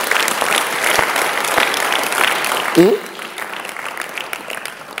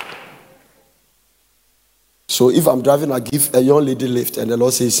 So if I'm driving, I give a young lady lift and the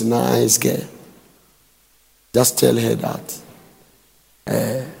Lord says, nice girl. Just tell her that.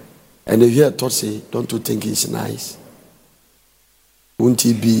 And if you hear a thought say, don't you think he's nice? Won't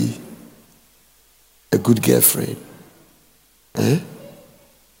he be a good girlfriend? And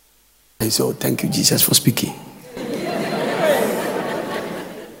so, thank you, Jesus, for speaking.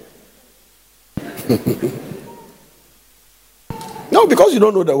 No, because you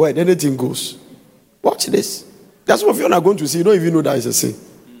don't know the word, anything goes. Watch this. That's what you're not going to see. You don't even know that is a sin.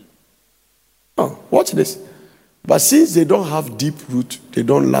 Oh, watch this. But since they don't have deep root, they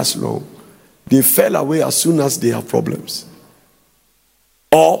don't last long. They fell away as soon as they have problems.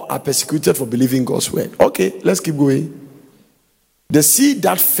 Or are persecuted for believing God's word. Okay, let's keep going. The seed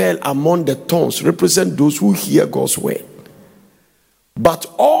that fell among the thorns represent those who hear God's word. But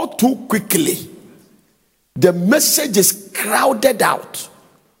all too quickly, the message is crowded out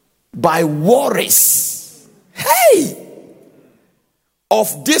by worries.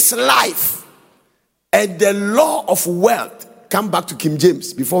 Of this life and the law of wealth. Come back to King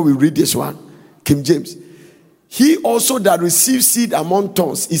James before we read this one. King James. He also that receives seed among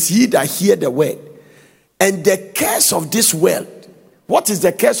thorns is he that hear the word. And the curse of this world. What is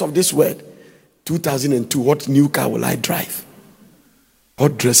the curse of this world? 2002. What new car will I drive?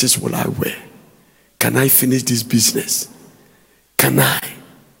 What dresses will I wear? Can I finish this business? Can I?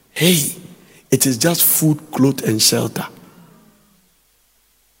 Hey, it is just food, clothes, and shelter.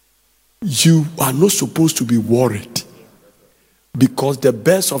 You are not supposed to be worried, because the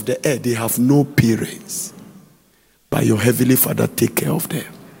birds of the air, they have no parents, but your heavenly Father take care of them.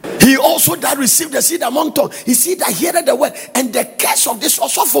 He also that received the seed among thorns, he see that heareth the word, and the curse of this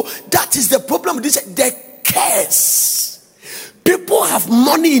also for that is the problem with this, the curse. People have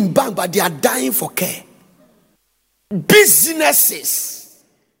money in bank, but they are dying for care. Businesses,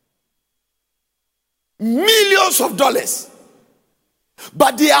 millions of dollars,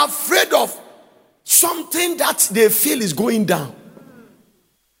 but they are afraid of something that they feel is going down.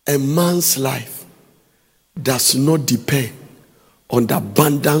 A man's life does not depend on the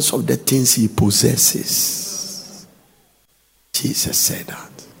abundance of the things he possesses. Jesus said that.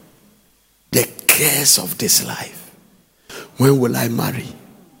 The cares of this life. When will I marry?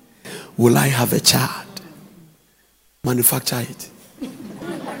 Will I have a child? Manufacture it.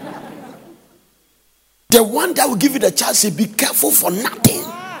 The one that will give you the child say, be careful for nothing.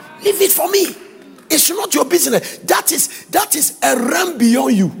 Leave it for me. It's not your business. That is a realm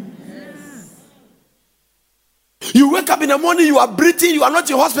beyond you. You wake up in the morning, you are breathing, you are not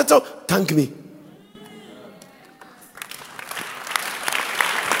in hospital. Thank me.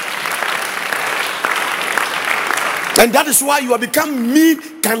 And that is why you have become mean,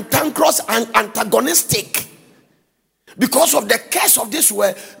 cantankerous, and antagonistic. Because of the curse of this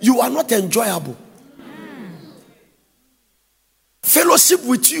world, you are not enjoyable. Fellowship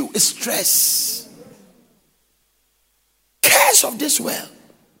with you is stress. Curse of this world.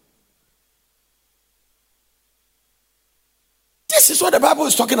 This is what the Bible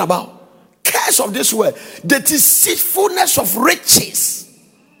is talking about. Curse of this world. The deceitfulness of riches.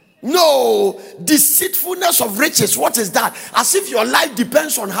 No, deceitfulness of riches. What is that? As if your life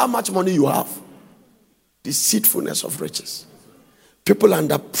depends on how much money you have. Deceitfulness of riches. People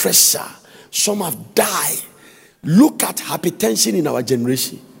under pressure. Some have died. Look at hypertension in our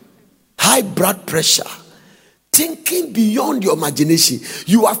generation. High blood pressure. Thinking beyond your imagination.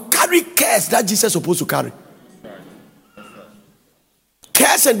 You have carried cares that Jesus is supposed to carry.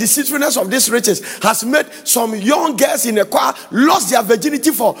 Cares and deceitfulness of these riches has made some young girls in a choir lost their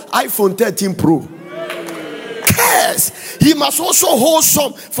virginity for iPhone 13 Pro. Cares. He must also hold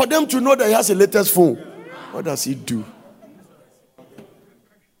some for them to know that he has a latest phone. What does he do?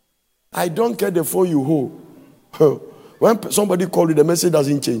 I don't care the phone you hold. When somebody calls you, the message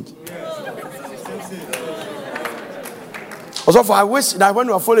doesn't change. Also, I wish that when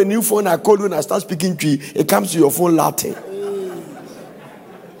you have a new phone, I call you and I start speaking to you, it comes to your phone Latin.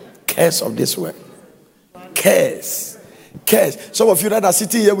 Curse of this world. Curse. Some of you that are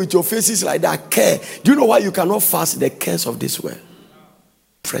sitting here with your faces like that, care. Do you know why you cannot fast? The curse of this world.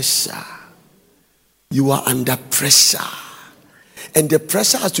 Pressure. You are under pressure. And the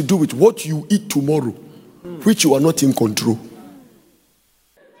pressure has to do with what you eat tomorrow, which you are not in control.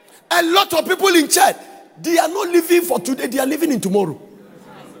 A lot of people in church, they are not living for today, they are living in tomorrow.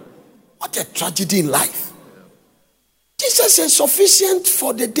 What a tragedy in life. Jesus says, sufficient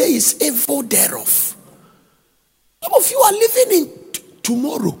for the day is evil thereof. Some of you are living in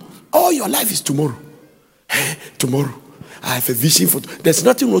tomorrow. All your life is tomorrow. Tomorrow, I have a vision for. There's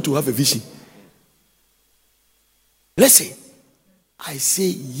nothing wrong to have a vision. Listen, I say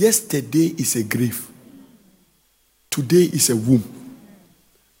yesterday is a grave. Today is a womb.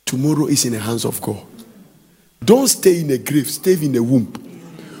 Tomorrow is in the hands of God. Don't stay in a grave, stay in a womb.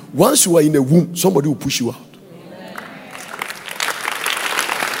 Once you are in a womb, somebody will push you out.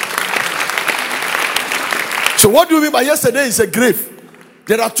 So what do you mean by yesterday is a grave?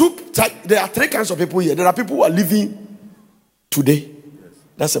 There are three kinds of people here. There are people who are living today.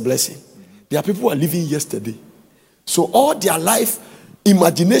 That's a blessing. There are people who are living yesterday. So all their life,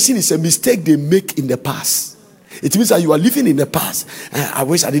 imagination is a mistake they make in the past. It means that you are living in the past. I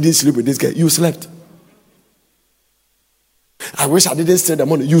wish I didn't sleep with this guy. You slept. I wish I didn't steal the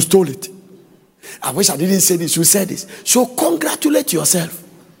money. You stole it. I wish I didn't say this. You said this. So congratulate yourself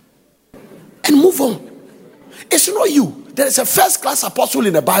and move on. It's not you. There is a first class apostle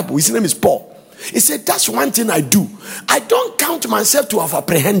in the Bible. His name is Paul. He said, that's one thing I do. I don't count myself to have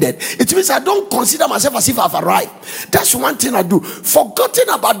apprehended. It means I don't consider myself as if I've arrived. That's one thing I do. Forgetting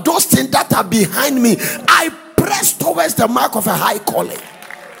about those things that are behind me, I press towards the mark of a high calling.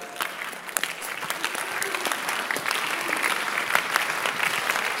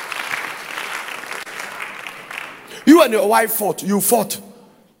 You and your wife fought. You fought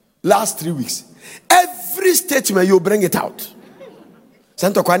last 3 weeks. Every statement you bring it out.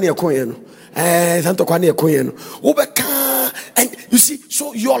 And you see,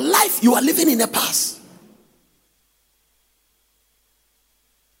 so your life, you are living in the past.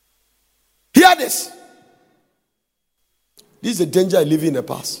 Hear this. This is the danger of living in the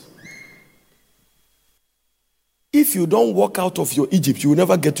past. If you don't walk out of your Egypt, you will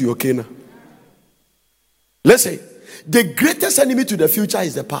never get to your Canaan. Let's say, the greatest enemy to the future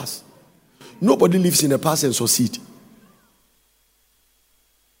is the past. Nobody lives in the past and succeed.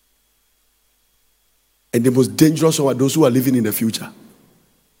 And the most dangerous are those who are living in the future.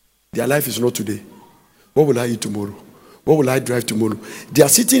 Their life is not today. What will I eat tomorrow? What will I drive tomorrow? They are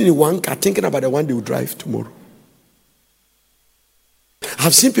sitting in one car thinking about the one they will drive tomorrow.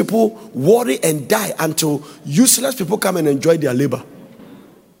 I've seen people worry and die until useless people come and enjoy their labor.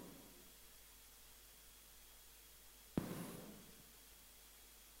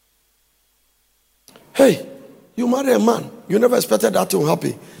 Hey, you marry a man, you never expected that to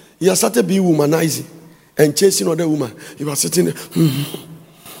happen. He has started being womanizing and chasing other women. You are sitting there.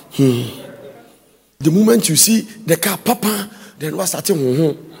 The moment you see the car, Papa, then what's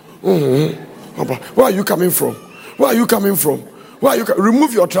starting? Where are you coming from? Where are you coming from? Where are you?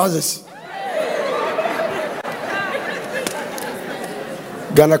 Remove your trousers.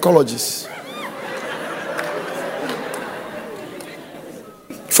 Gynecologist.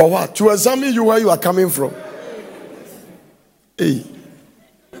 For what? To examine you where you are coming from. Hey.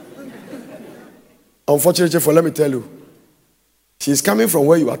 Unfortunately, let me tell you, she's coming from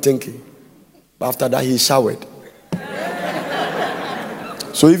where you are thinking. But after that, he showered.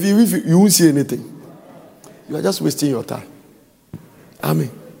 So if you won't see anything, you are just wasting your time.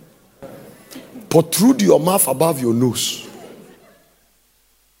 Amen. Protrude your mouth above your nose.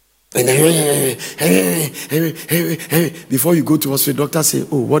 Before you go to hospital, doctor say,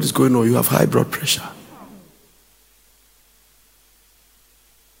 "Oh, what is going on? You have high blood pressure."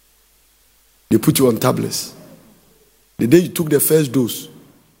 They put you on tablets. The day you took the first dose,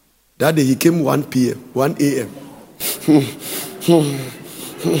 that day he came 1 p.m., 1 a.m.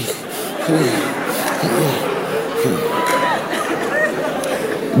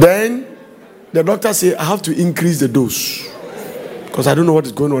 Then the doctor say, "I have to increase the dose because I don't know what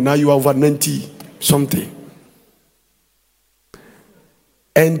is going on. Now you are over 90 something."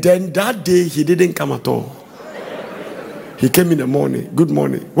 And then that day he didn't come at all. He came in the morning. "Good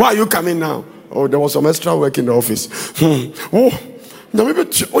morning. Why are you coming now?" "Oh, there was some extra work in the office." And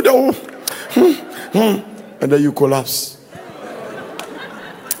then you collapse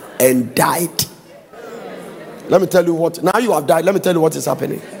and died. Let me tell you what. Now you have died. Let me tell you what is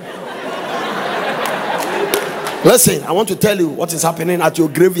happening. Listen, I want to tell you what is happening at your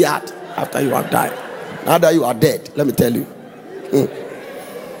graveyard after you have died. Now that you are dead, let me tell you.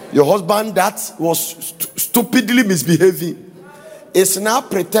 Your husband that was stupidly misbehaving is now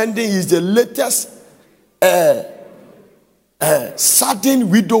pretending he's the latest sudden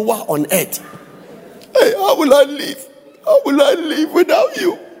widower on earth. "Hey, how will I live? How will I live without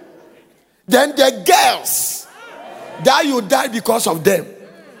you?" Then the girls that you died because of them,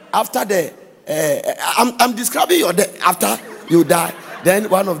 after the I'm describing your death. After you die, then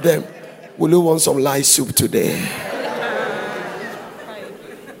one of them, "Will you want some light soup today?"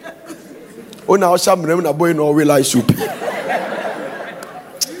 Oh, now I'm boy no light soup.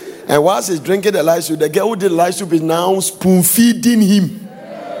 And whilst he's drinking the light soup, the girl who did light soup is now spoon feeding him.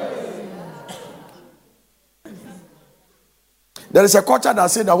 There is a culture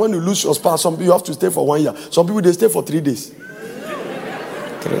that says that when you lose your spouse, some people you have to stay for 1 year. Some people they stay for 3 days.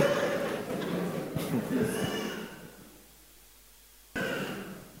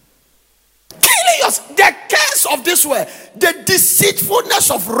 Killing yourself. The curse of this world, the deceitfulness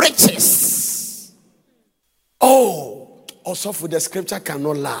of riches. Oh, also for the scripture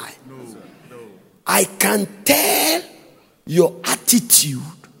cannot lie. No. I can tell your attitude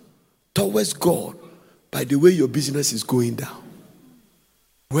towards God by the way your business is going down.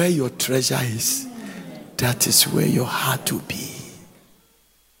 Where your treasure is, that is where your heart will be.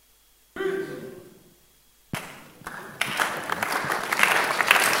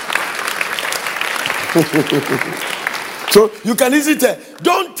 So you can easily tell.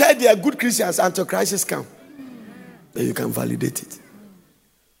 Don't tell they are good Christians until crisis come. Then you can validate it.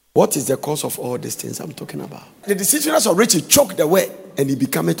 What is the cause of all these things I'm talking about? The deceitfulness of riches choke the word and it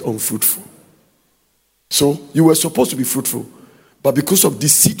becometh unfruitful. So you were supposed to be fruitful, but because of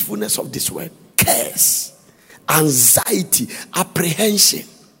deceitfulness of this word, curse, anxiety, apprehension,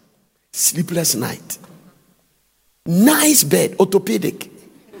 sleepless night, nice bed, orthopedic,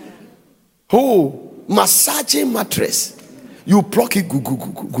 massaging mattress, you pluck it,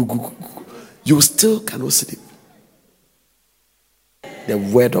 you still cannot sleep. The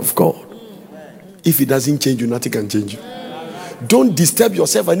word of God, if it doesn't change you, nothing can change you. Don't disturb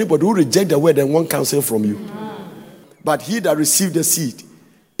yourself. Anybody who reject the word and want counsel from you. But he that received the seed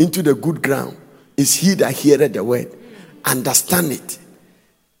into the good ground is he that heareth the word, understand it,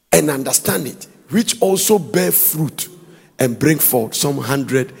 which also bear fruit and bring forth some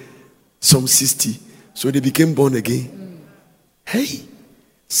 100, some 60. So they became born again. Hey,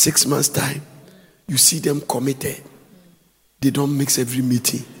 6 months time, you see them committed. They don't mix every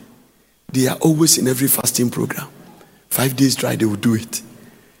meeting. They are always in every fasting program. 5 days dry, they will do it.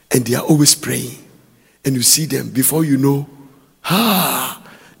 And they are always praying. And you see them, before you know,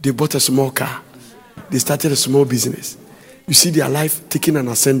 they bought a small car. They started a small business. You see their life taking an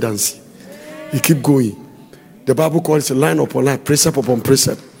ascendancy. You keep going. The Bible calls it line upon line, precept upon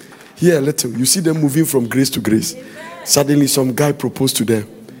precept. Here a little, you see them moving from grace to grace. Suddenly some guy proposed to them.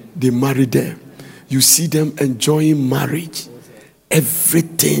 They married them. You see them enjoying marriage.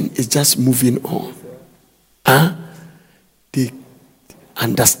 Everything is just moving on. They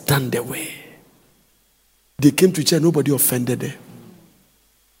understand the way. They came to church, nobody offended them.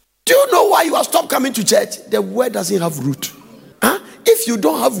 Do you know why you have stopped coming to church? The word doesn't have root. If you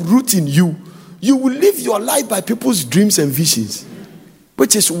don't have root in you, you will live your life by people's dreams and visions,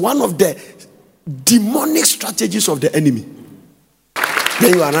 which is one of the demonic strategies of the enemy.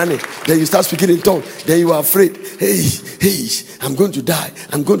 Then you are running. Then you start speaking in tongues. Then you are afraid. Hey, I'm going to die.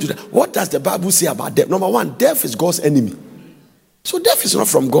 I'm going to die. What does the Bible say about death? Number one, death is God's enemy. So death is not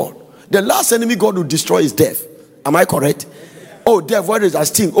from God. The last enemy God will destroy is death. Am I correct? Oh, death, what is that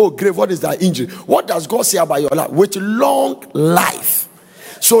sting? Oh, grave, what is that injury? What does God say about your life? With long life.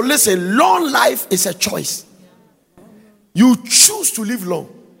 So listen, long life is a choice. You choose to live long.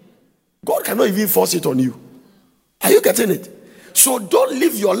 God cannot even force it on you. Are you getting it? So don't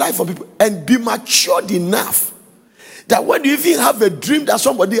live your life for people, and be matured enough that when you even have a dream that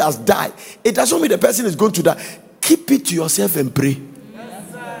somebody has died, it doesn't mean the person is going to die. Keep it to yourself and pray.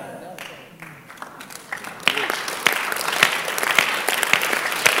 Yes, sir.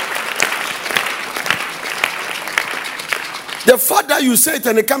 The fact that you say it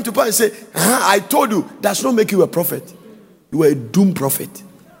and they come to pass and say, I told you, does not make you a prophet. You are a doomed prophet.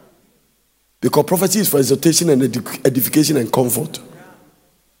 Because prophecy is for exhortation and edification and comfort.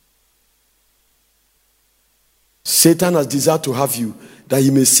 Satan has desired to have you, that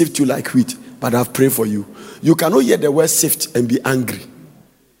he may sift you like wheat, but I've prayed for you. You cannot hear the word sift and be angry.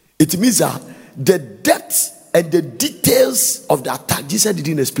 It means that the depth and the details of the attack, Jesus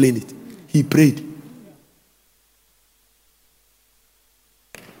didn't explain it. He prayed.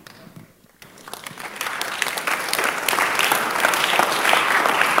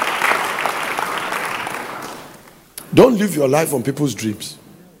 Don't live your life on people's dreams.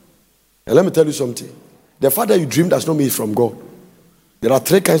 And let me tell you something. The fact that you dream does not mean it's from God. There are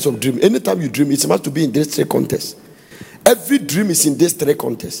three kinds of dream. Anytime you dream, it must be in these three contexts. Every dream is in these three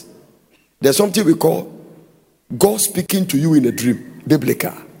contexts. There's something we call God speaking to you in a dream,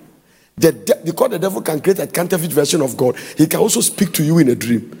 biblical. Because the devil can create a counterfeit version of God, he can also speak to you in a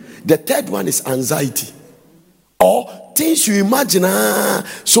dream. The third one is anxiety, or things you imagine.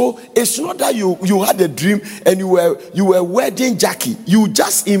 So it's not that you had a dream and you were wedding Jackie. You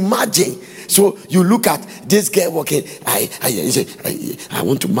just imagine. So you look at this girl walking. I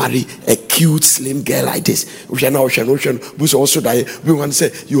want to marry a cute, slim girl like this. Also, we want to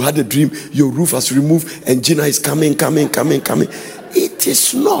say you had a dream. Your roof has removed, and Gina is coming. It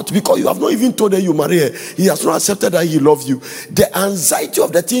is not, because you have not even told her you marry her. He has not accepted that he loves you. The anxiety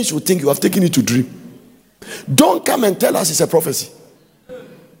of the things you think, you have taken it to dream. Don't come and tell us it's a prophecy.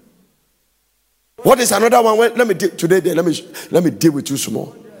 What is another one? Let me deal with you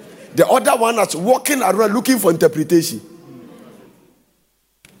small. The other one that's walking around looking for interpretation.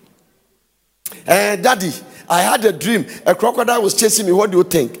 Daddy, I had a dream. A crocodile was chasing me. What do you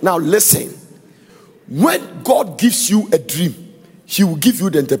think? Now listen. When God gives you a dream, he will give you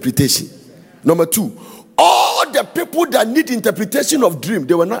the interpretation. Number two, all the people that need interpretation of dream,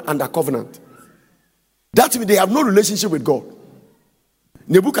 they were not under covenant. That means they have no relationship with God.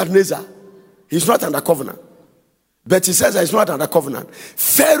 Nebuchadnezzar, he's not under covenant. But he says he's not under covenant.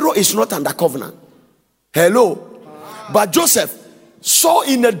 Pharaoh is not under covenant. Hello. But Joseph saw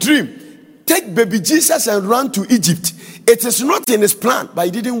in a dream, take baby Jesus and run to Egypt. It is not in his plan, but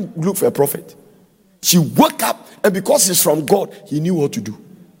he didn't look for a prophet. He woke up, and because it's from God, he knew what to do.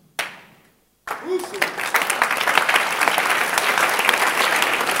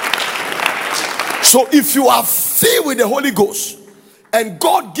 So if you are filled with the Holy Ghost and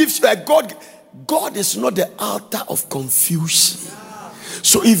God gives you God is not the author of confusion.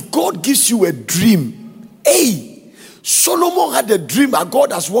 So if God gives you a dream, Solomon had a dream and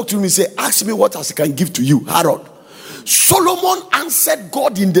God has walked to him and said, ask me what else I can give to you, Harold. Solomon answered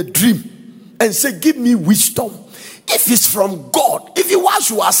God in the dream and said, give me wisdom. If it's from God, if whilst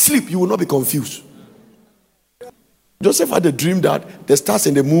you are asleep, you will not be confused. Joseph had a dream that the stars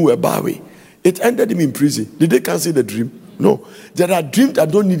and the moon were bowing. It ended him in prison. Did they cancel the dream? No. There are dreams that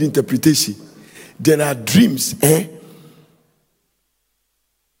don't need interpretation. There are dreams.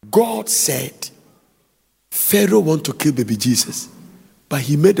 God said, Pharaoh want to kill baby Jesus, but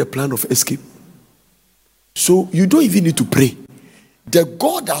he made a plan of escape. So you don't even need to pray. The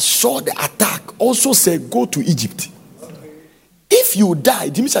God that saw the attack also said, go to Egypt. If you die,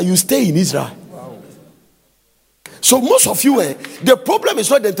 it means that you stay in Israel. So most of you, the problem is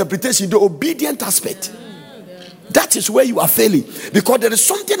not the interpretation, the obedient aspect. That is where you are failing. Because there is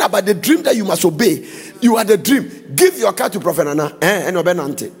something about the dream that you must obey. You are the dream. Give your car to Prophet Nana.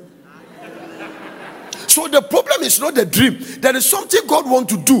 So the problem is not the dream. There is something God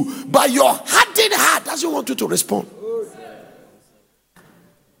wants to do, but your hardened heart doesn't want you to respond.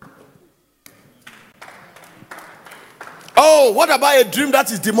 Oh, what about a dream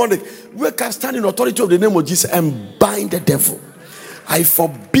that is demonic? Wake up, stand in authority of the name of Jesus and bind the devil. I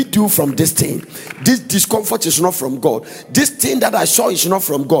forbid you from this thing. This discomfort is not from God. This thing that I saw is not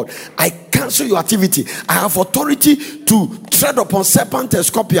from God. I cancel your activity. I have authority to tread upon serpents and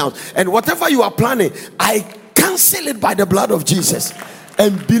scorpions. And whatever you are planning, I cancel it by the blood of Jesus.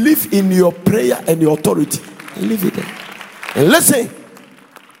 And believe in your prayer and your authority. And leave it there. And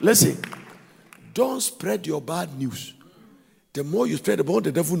listen. Don't spread your bad news. The more you spread, the more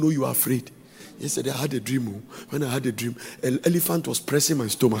the devil knows you are afraid. Yesterday I had a dream. When I had a dream, an elephant was pressing my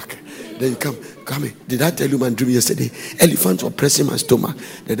stomach. Then you come here. Did I tell you my dream yesterday? Elephant was pressing my stomach.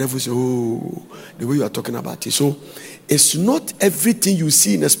 The devil said, oh, the way you are talking about it. So it's not everything you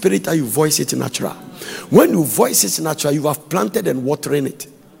see in the spirit that you voice it natural. When you voice it natural, you have planted and watering it.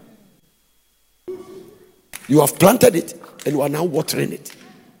 You have planted it and you are now watering it.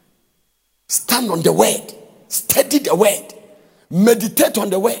 Stand on the word. Study the word. Meditate on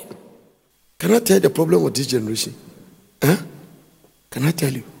the word. Can I tell you the problem of this generation? Can I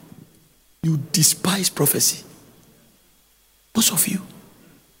tell you? You despise prophecy. Most of you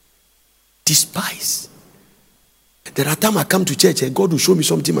despise. There are times I come to church and God will show me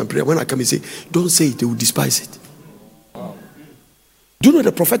something in prayer. When I come and say, don't say it, they will despise it. Do you know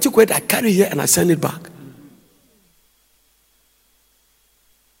the prophetic word I carry here and I send it back? 1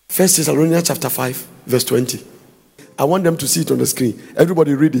 Thessalonians chapter 5, verse 20. I want them to see it on the screen.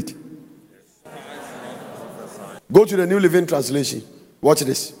 Everybody read it. Go to the New Living Translation. Watch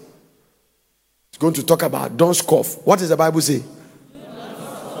this. It's going to talk about don't scoff. What does the Bible say?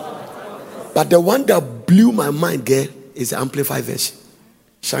 But the one that blew my mind, girl, is the Amplified version.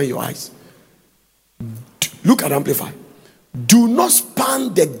 Shine your eyes. Look at Amplify. Do not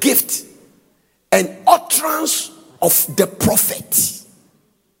span the gift and utterance of the prophet.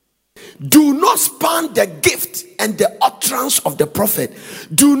 Do not span the gift and the utterance of the prophet.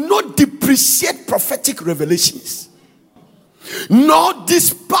 Do not depreciate prophetic revelations, nor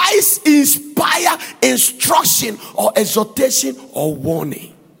despise inspire instruction or exhortation or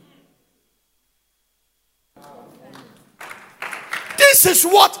warning. This is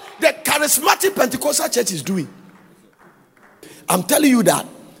what the charismatic Pentecostal church is doing. I'm telling you that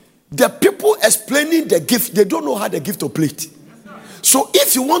the people explaining the gift, they don't know how the gift operate. So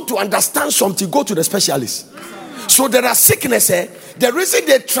if you want to understand something, go to the specialist. So there are sicknesses. The reason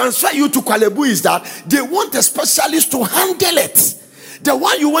they transfer you to Korle Bu is that they want a specialist to handle it. The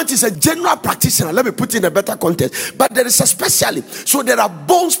one you want is a general practitioner. Let me put it in a better context. But there is a specialist. So there are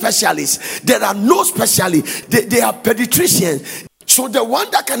bone specialists. There are nose specialists. They are pediatricians. So the one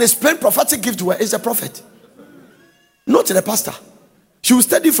that can explain prophetic gift to her is the prophet, not the pastor. She will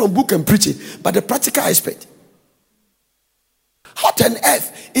study from book and preach it, but the practical aspect. What on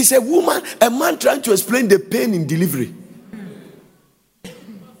earth is a man trying to explain the pain in delivery?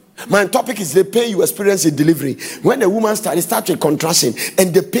 My topic is the pain you experience in delivery. When a woman starts with contraction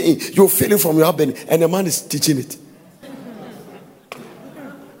and the pain you're feeling from your husband, and the man is teaching it.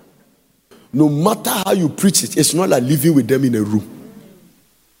 No matter how you preach it, it's not like living with them in a room.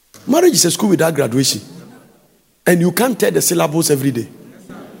 Marriage is a school without graduation, and you can't tell the syllables every day.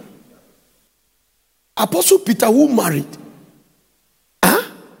 Apostle Peter, who married,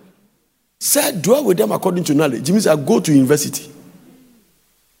 said, dwell with them according to knowledge. It means I go to university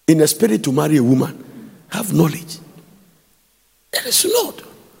in a spirit to marry a woman. Have knowledge. There is not.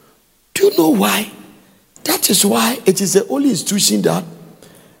 Do you know why? That is why it is the only institution that.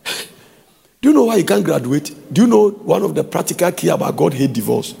 Do you know why you can't graduate? Do you know one of the practical key about God hate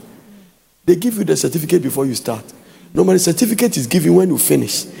divorce? They give you the certificate before you start. Normally, certificate is given when you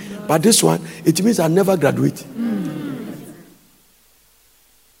finish. But this one, it means I never graduate.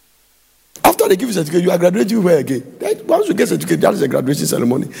 After they give you certificate, you are graduating where again? Once you get certificate, that is a graduation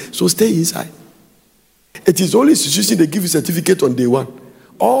ceremony. So stay inside. It is only institution they give you certificate on day one.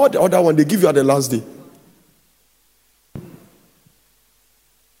 All the other one they give you at the last day.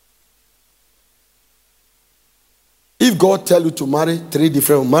 If God tell you to marry 3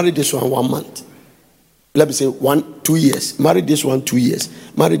 different, marry this one 1 month. Let me say 2 years. Marry this one 2 years.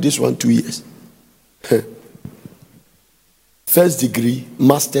 Marry this one 2 years. first degree,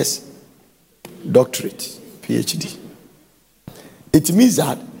 master's, doctorate, PhD. It means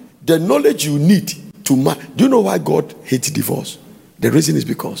that the knowledge you need to do you know why God hates divorce? The reason is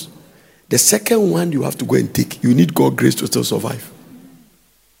because the second one you have to go and take, you need God's grace to still survive.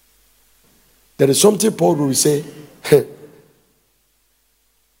 There is something Paul will say.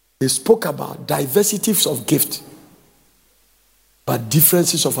 He spoke about diversities of gift, but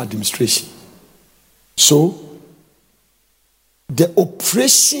differences of administration. So, the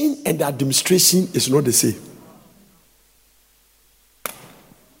operation and the administration is not the same.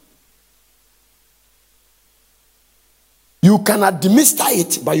 You can administer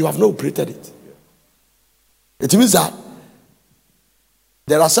it, but you have not operated it. It means that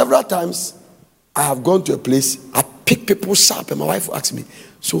there are several times I have gone to a place, I pick people's up, and my wife will ask me,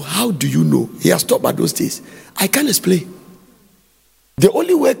 so how do you know? He has talked about those days. I can't explain. The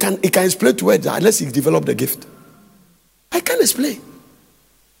only way he can explain to her is unless he developed the gift. I can't explain.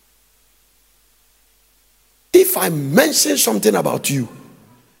 If I mention something about you,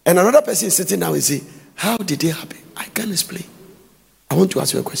 and another person is sitting down and say, how did it happen? I can't explain. I want to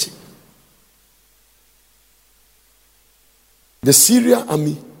ask you a question. The Syrian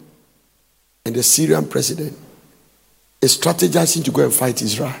army and the Syrian president is strategizing to go and fight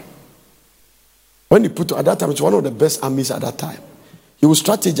Israel. When he put at that time, it's one of the best armies at that time. He will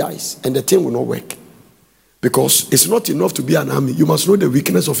strategize and the thing will not work. Because it's not enough to be an army. You must know the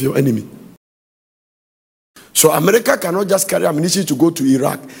weakness of your enemy. So America cannot just carry ammunition to go to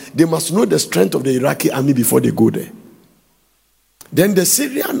Iraq. They must know the strength of the Iraqi army before they go there. Then the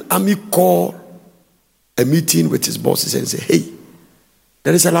Syrian army called a meeting with his bosses and say, hey,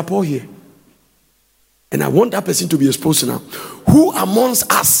 there is a Lapo here. And I want that person to be exposed now. Who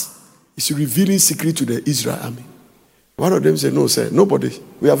amongst us is revealing secret to the Israel army? One of them said, no, sir, nobody.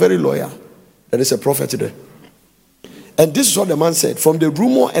 We are very loyal. There is a prophet there. And this is what the man said. From the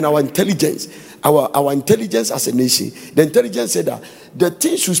rumor and our intelligence, our intelligence as a nation, the intelligence said that the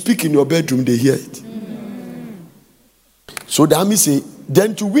things you speak in your bedroom, they hear it. So the army say,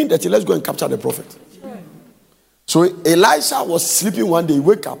 then to win that, let's go and capture the prophet. So Elisha was sleeping one day, he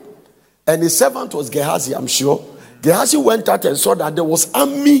wake up, and his servant was Gehazi, I'm sure. Gehazi went out and saw that there was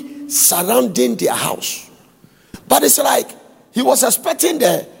army surrounding their house. But it's like he was expecting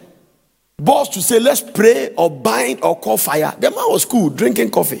the boss to say, let's pray or bind or call fire. The man was cool,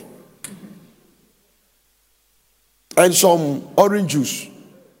 drinking coffee and some orange juice. He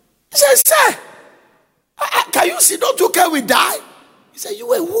said, sir, can you see, don't you care we die? He said, you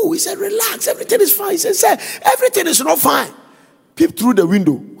were who? He said, relax, everything is fine. He said, sir, everything is not fine. Peep through the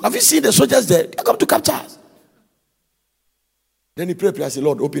window. Have you seen the soldiers there? They come to capture us. Then he prayed, I said,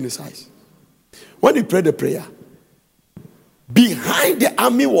 Lord, open his eyes. When he prayed the prayer, behind the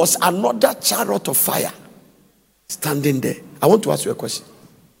army was another chariot of fire standing there. I want to ask you a question.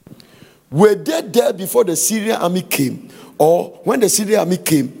 Were they there before the Syrian army came? Or when the Syrian army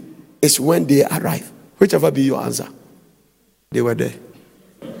came, is when they arrived? Whichever be your answer. They were there.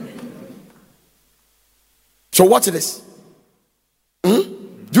 So watch this.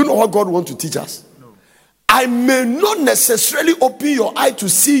 Do you know what God wants to teach us? No. I may not necessarily open your eye to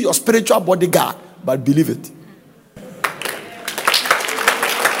see your spiritual bodyguard, but believe it.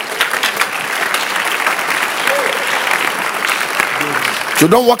 So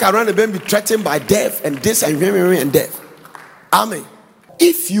don't walk around and be threatened by death and this and death. Amen.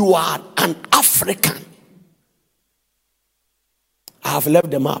 If you are an African, I have left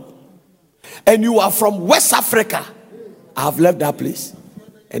the map. And you are from West Africa, I have left that place.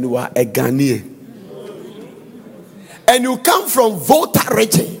 And you are a Ghanaian. And you come from Volta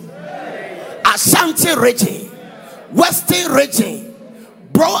region, Ashanti region, Western region,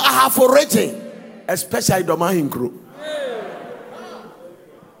 Bro Ahafo region, especially Domahinkro.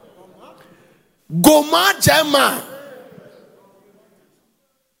 Goma Jema.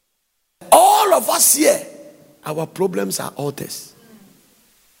 All of us here, our problems are altars.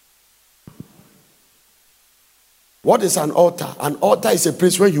 What is an altar? An altar is a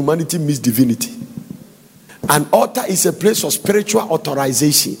place where humanity meets divinity. An altar is a place of spiritual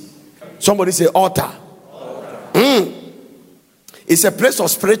authorization. Somebody say altar. It's a place of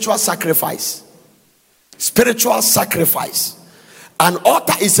spiritual sacrifice. Spiritual sacrifice. An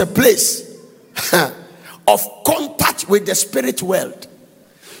altar is a place of contact with the spirit world.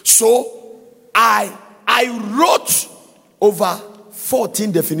 So I wrote over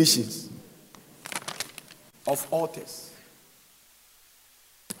 14 definitions of altars.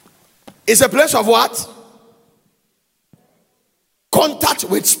 It's a place of what? Contact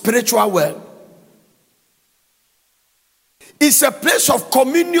with spiritual world. It's a place of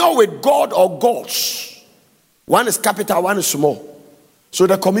communion with God or gods. One is capital, one is small. So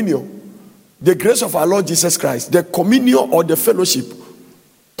the communion, the grace of our Lord Jesus Christ, the communion or the fellowship,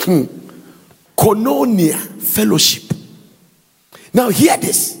 koinonia, fellowship. Now hear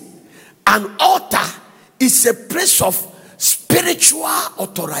this. An altar is a place of spiritual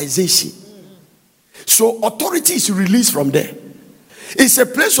authorization. So authority is released from there. It's a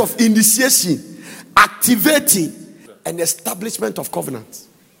place of initiation, activating, and establishment of covenants.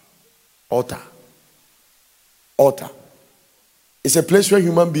 Altar. Altar. It's a place where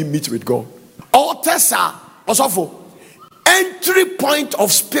human beings meet with God. Altars are also for entry point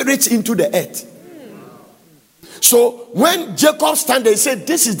of spirits into the earth. So when Jacob stand there, he said,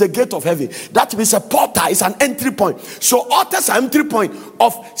 this is the gate of heaven. That means a portal is an entry point. So altars are entry point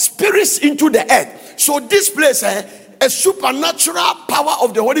of spirits into the earth. So this place, a supernatural power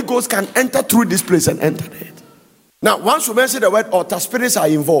of the Holy Ghost can enter through this place and enter it. Now, once you mention the word altar, spirits are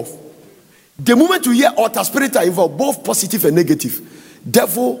involved. The moment you hear altar, spirits are involved, both positive and negative,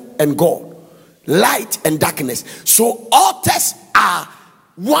 devil and God, light and darkness. So altars are,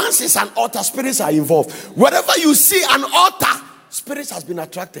 once it's an altar, spirits are involved. Wherever you see an altar, spirits has been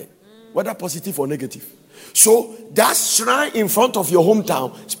attracted, whether positive or negative. So that shrine in front of your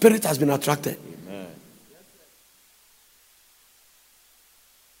hometown, spirit has been attracted. Amen.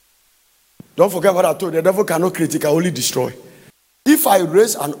 Don't forget what I told you. The devil cannot create, he can only destroy. If I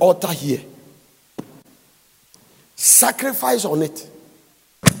raise an altar here, sacrifice on it,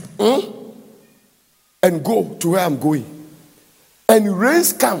 and go to where I'm going, and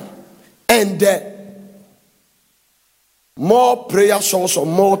rains come, and more prayer shawls or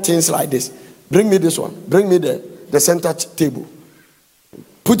more things like this. Bring me this one. Bring me the center table.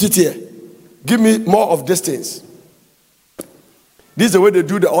 Put it here. Give me more of these things. This is the way they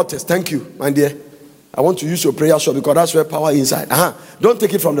do the altars. Thank you, my dear. I want to use your prayer shawl because that's where power is inside. Don't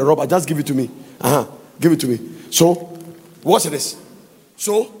take it from the robber. Just give it to me. Give it to me. So, watch this.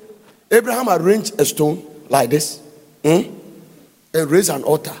 So, Abraham arranged a stone like this. And raised an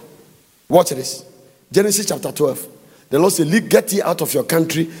altar. Watch this. Genesis chapter 12. The Lord said, get ye out of your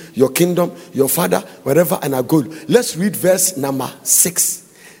country, your kingdom, your father, wherever, and I go. Let's read verse number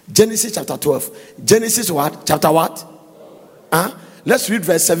 6. Genesis chapter 12. Genesis what? Chapter what? Let's read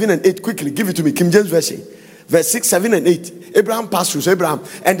verse 7 and 8 quickly. Give it to me. King James Version. Verse 6, 7 and 8. Abraham passed through. So Abraham.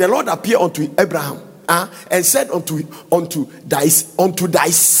 And the Lord appeared unto Abraham. And said unto thy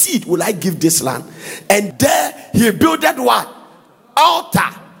seed will I give this land. And there he builded what?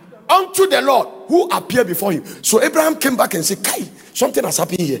 Altar unto the Lord who appeared before him. So Abraham came back and said, Kai, something has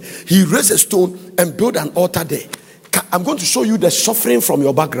happened here. He raised a stone and built an altar there. I'm going to show you the suffering from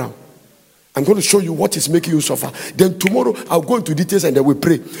your background. I'm going to show you what is making you suffer. Then tomorrow I'll go into details and then we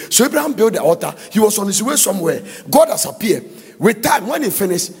pray. So Abraham built the altar. He was on his way somewhere. God has appeared. With time, when he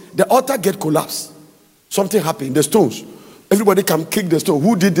finished, the altar get collapsed. Something happened. The stones. Everybody can kick the stone.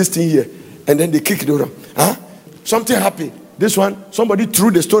 Who did this thing here? And then they kick the other. Something happened. This one, somebody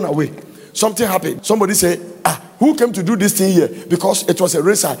threw the stone away. Something happened. Somebody said, who came to do this thing here? Because it was a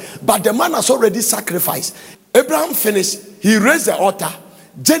race. But the man has already sacrificed. Abraham finished. He raised the altar.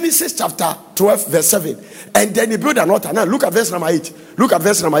 Genesis chapter 12 verse 7. And then he built an altar. Now look at verse number 8. Look at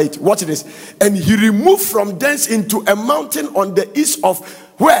verse number 8. Watch this. And he removed from thence into a mountain on the east of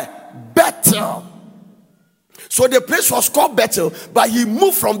where? Bethel. So the place was called Bethel, but he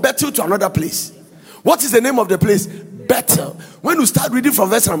moved from Bethel to another place. What is the name of the place? Bethel. When you start reading from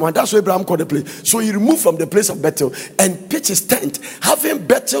verse number 1, that's what Abraham called the place. So he removed from the place of Bethel and pitched his tent, having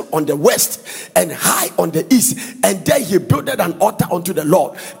Bethel on the west and high on the east. And there he built an altar unto the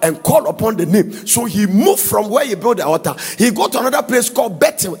Lord and called upon the name. So he moved from where he built the altar. He got to another place called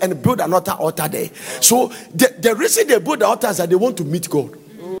Bethel and built another altar there. So the reason they built the altar is that they want to meet God.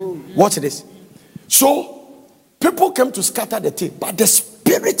 Watch this. So people came to scatter the thing, but the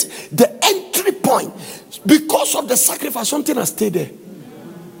spirit, the entry point, because of the sacrifice, something has stayed there.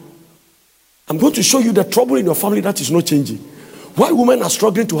 I'm going to show you the trouble in your family that is not changing. Why women are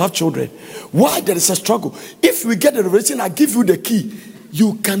struggling to have children. Why there is a struggle. If we get the revelation, I give you the key.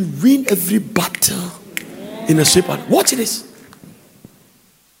 You can win every battle in a shepherd. Watch this.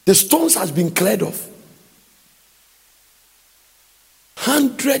 The stones has been cleared off.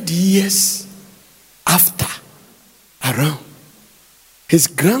 100 years after, around, his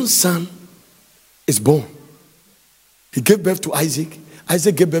grandson is born. He gave birth to Isaac.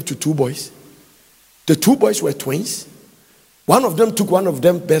 Isaac gave birth to 2 boys. The 2 boys were twins. One of them took one of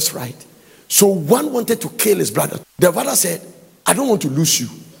them birthright. So one wanted to kill his brother. The father said, I don't want to lose you.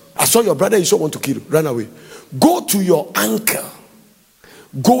 I saw your brother, you still want to kill him. Run away. Go to your uncle.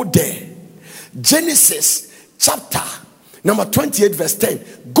 Go there. Genesis chapter Number 28 verse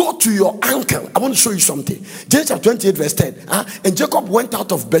 10. Go to your uncle. I want to show you something. Genesis chapter 28 verse 10. And Jacob went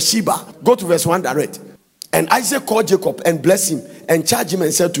out of Beersheba. Go to verse 1 direct. And Isaac called Jacob and blessed him and charged him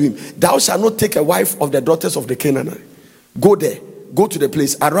and said to him, thou shalt not take a wife of the daughters of the Canaanite. Go there. Go to the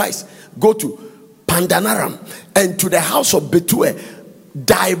place. Arise. Go to Pandanaram and to the house of Bethuel,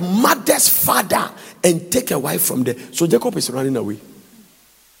 thy mother's father, and take a wife from there. So Jacob is running away.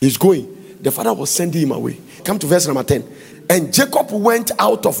 He's going. The father was sending him away. Come to verse number 10. And Jacob went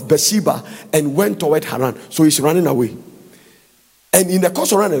out of Beersheba and went toward Haran. So he's running away. And in the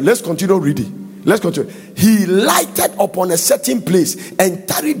course of running, let's continue reading. Let's continue. He lighted upon a certain place and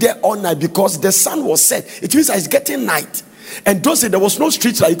tarried there all night because the sun was set. It means it's getting night. And those days there was no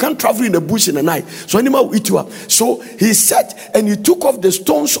street light. You can't travel in the bush in the night. So animal will eat you up. So he sat and he took off the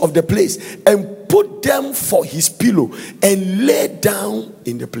stones of the place and put them for his pillow and lay down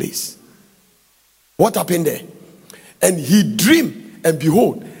in the place. What happened there? And he dreamed, and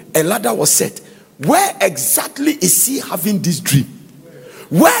behold, a ladder was set. Where exactly is he having this dream?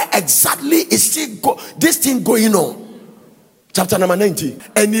 Where exactly is this thing going on? Chapter number 19.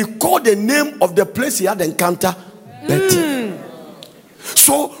 And he called the name of the place he had encounter Bethel.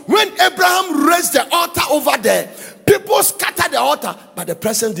 So when Abraham raised the altar over there, people scattered the altar, but the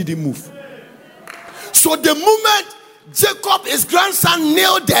presence didn't move. So the moment Jacob, his grandson,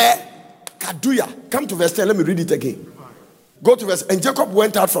 knelt there, Kaduya. Come to verse 10. Let me read it again. Go to verse. And Jacob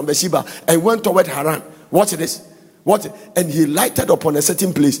went out from Beersheba and went toward Haran. Watch this. What? And he lighted upon a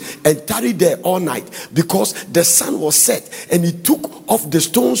certain place and tarried there all night because the sun was set. And he took off the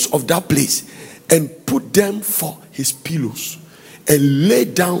stones of that place and put them for his pillows and lay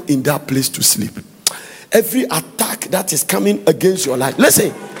down in that place to sleep. Every attack that is coming against your life,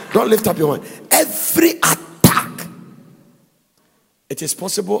 listen, don't lift up your hand. Every attack, it is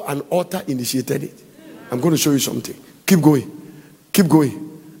possible an altar initiated it. I'm going to show you something. Keep going. Keep going.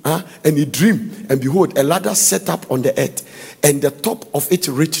 And he dreamed, and behold, a ladder set up on the earth, and the top of it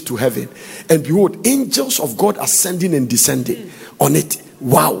reached to heaven. And behold, angels of God ascending and descending on it.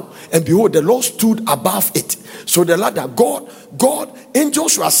 Wow. And behold, the Lord stood above it. So the ladder, God,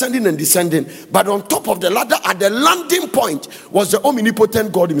 angels were ascending and descending. But on top of the ladder, at the landing point, was the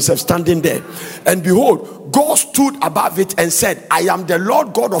omnipotent God himself standing there. And behold, God stood above it and said, I am the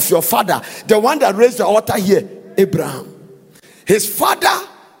Lord God of your father, the one that raised the altar here, Abraham. His father,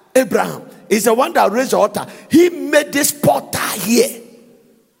 Abraham, is the one that raised the altar. He made this portal here.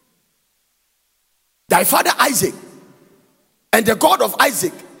 Thy father Isaac, and the God of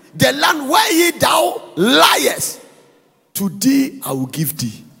Isaac, the land where ye thou liest, to thee I will give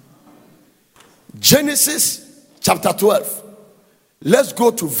thee. Genesis chapter 12. Let's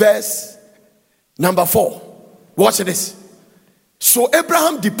go to verse number 4. Watch this. So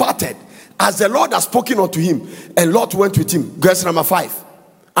Abraham departed as the Lord had spoken unto him, and Lot went with him. Verse number 5.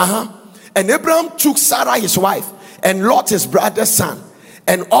 And Abraham took Sarah his wife, and Lot his brother's son,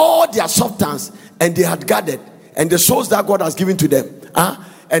 and all their substance, and they had gathered, and the souls that God has given to them,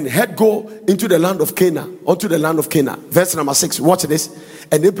 and had go into the land of Canaan, unto the land of Canaan. Verse number 6. Watch this.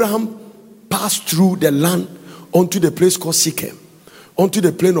 And Abraham passed through the land unto the place called Shechem, unto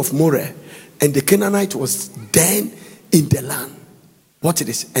the plain of Moreh, and the Canaanite was then in the land. Watch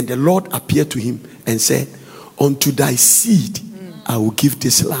this. And the Lord appeared to him and said, unto thy seed I will give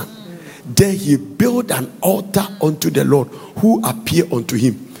this land. Then he built an altar unto the Lord who appeared unto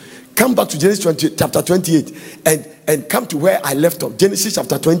him. Come back to Genesis chapter 28 and come to where I left off. Genesis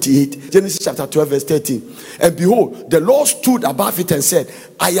chapter 28, Genesis chapter 12 verse 13. And behold, the Lord stood above it and said,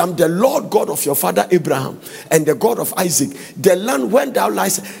 I am the Lord God of your father Abraham and the God of Isaac. The land when thou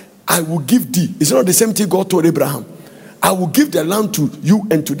liest, I will give thee. It's not the same thing God told Abraham. I will give the land to you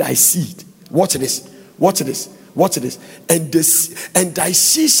and to thy seed. Watch this. Watch this. Watch this. And thy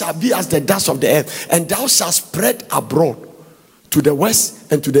seed shall be as the dust of the earth, and thou shalt spread abroad to the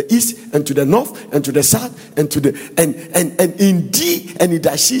west and to the east and to the north and to the south and to the and in thee and in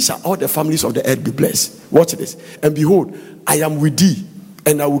thy seed shall all the families of the earth be blessed. Watch this. And behold, I am with thee,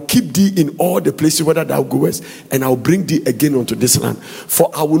 and I will keep thee in all the places whither thou goest, and I will bring thee again unto this land. For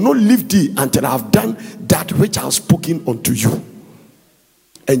I will not leave thee until I have done that which I have spoken unto you.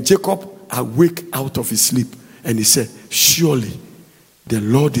 And Jacob awake out of his sleep, and he said, surely the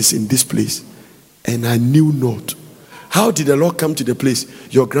Lord is in this place, and I knew not. How did the Lord come to the place?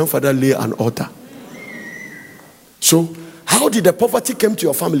 Your grandfather lay an altar. So how did the poverty come to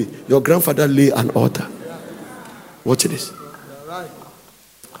your family? Your grandfather lay an altar. Watch this.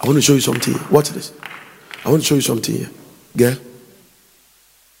 I want to show you something here. Watch this. I want to show you something here. Girl.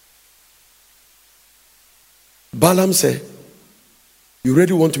 Balaam said, you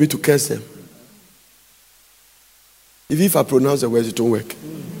really want me to curse them? If I pronounce the words, it won't work.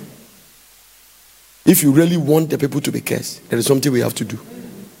 If you really want the people to be cursed, there is something we have to do.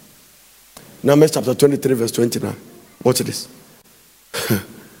 Numbers chapter 23, verse 29. Watch this.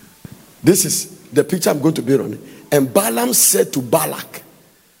 This is the picture I'm going to build on it. And Balaam said to Balak,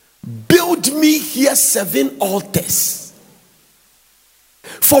 build me here 7 altars.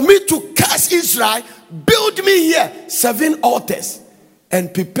 For me to curse Israel, build me here 7 altars.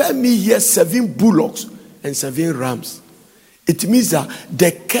 And prepare me here 7 bullocks and 7 rams. It means that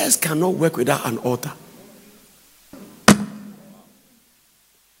the curse cannot work without an altar.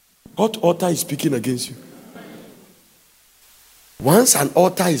 What altar is speaking against you? Once an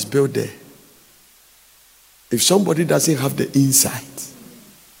altar is built there, if somebody doesn't have the insight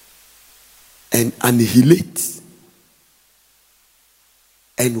and annihilate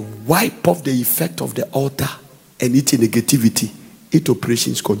and wipe off the effect of the altar and its negativity, its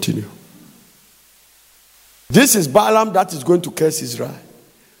operations continue. This is Balaam that is going to curse Israel.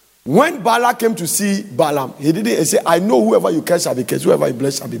 When Balak came to see Balaam, he didn't say, I know whoever you curse shall be cursed, whoever you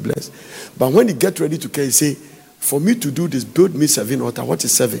bless shall be blessed. But when he get ready to curse, he say, for me to do this, build me 7 altars. What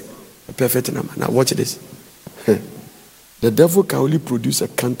is 7? A perfect number. Now watch this. The devil can only produce a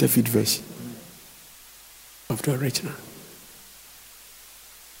counterfeit version of the original.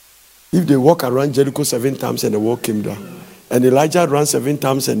 If they walk around Jericho 7 times and the wall came down, and Elijah ran 7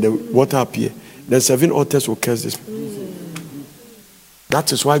 times and the water appeared, then 7 altars will curse this.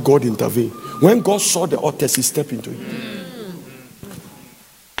 That is why God intervened. When God saw the altars, he stepped into it.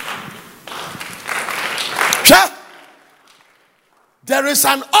 There is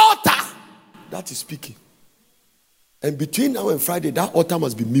an altar that is speaking. And between now and Friday, that altar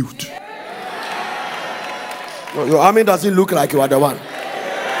must be mute. No, your army doesn't look like you are the one.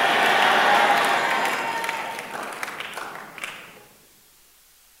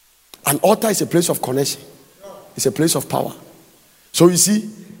 An altar is a place of connection. It's a place of power. So you see,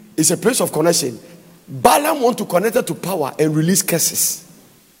 it's a place of connection. Balaam wants to connect it to power and release curses.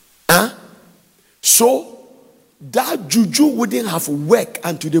 So that juju wouldn't have worked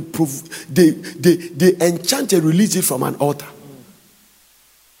until they enchant and release it from an altar.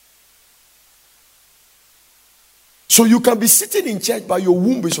 So you can be sitting in church, but your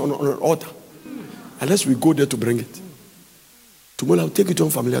womb is on an altar. Unless we go there to bring it. Tomorrow I'll take it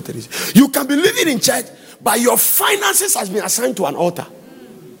on familiar territory. You can be living in church, but your finances has been assigned to an altar.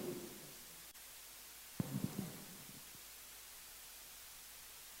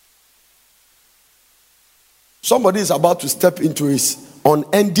 Somebody is about to step into his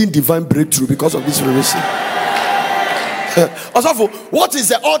unending divine breakthrough because of this revelation. Also, what is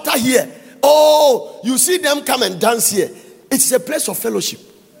the altar here? Oh, you see them come and dance here. It's a place of fellowship.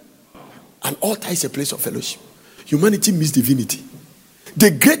 An altar is a place of fellowship. Humanity meets divinity.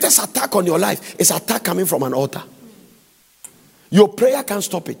 The greatest attack on your life is attack coming from an altar. Your prayer can't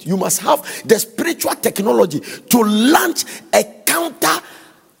stop it. You must have the spiritual technology to launch a counter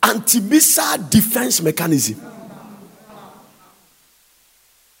anti-missile defense mechanism.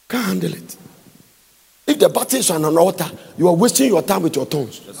 Can't handle it. If the battle is on an altar, you are wasting your time with your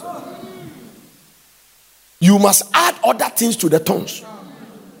tongues. You must add other things to the tongues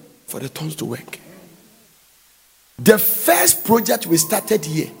for the tongues to work. The first project we started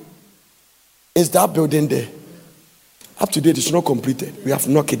here is that building there. Up to date, it's not completed. We have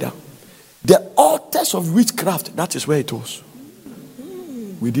knocked it down. The altars of witchcraft, that is where it was.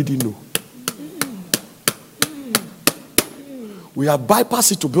 We didn't know. We have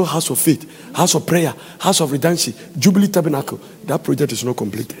bypassed it to build house of faith, house of prayer, house of redemption, Jubilee Tabernacle. That project is not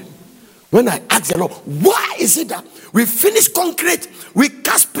completed. When I asked the Lord, why is it that we finish concrete, we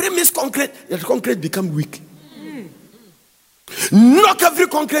cast premise concrete, the concrete become weak? Knock every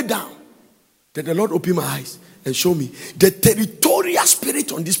concrete down. Then the Lord opened my eyes and showed me the territorial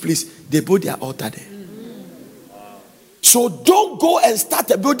spirit on this place. They built their altar there. So don't go and start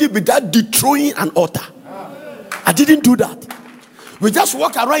a building without destroying an altar. I didn't do that. We just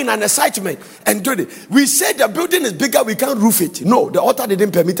walk around in an excitement and do it. We say the building is bigger, we can't roof it. No, the altar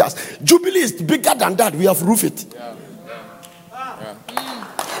didn't permit us. Jubilee is bigger than that. We have roofed it.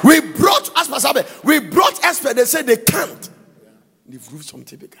 We brought, as Pastor, we brought experts. They said they can't. They've roofed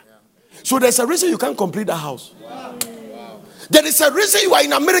something bigger. So there's a reason you can't complete the house. There is a reason you are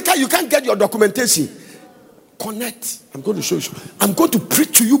in America, you can't get your documentation. Connect. I'm going to show you. I'm going to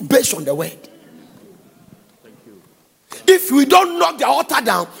preach to you based on the word. If we don't knock the altar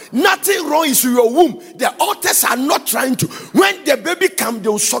down, nothing wrong is with your womb. The altars are not trying to. When the baby comes, they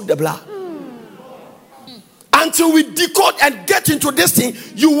will suck the blood. Until we decode and get into this thing,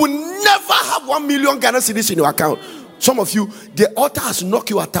 you will never have 1 million Ghana cedis in your account. Some of you, the altar has knocked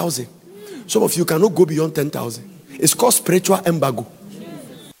you 1,000. Some of you cannot go beyond 10,000. It's called spiritual embargo.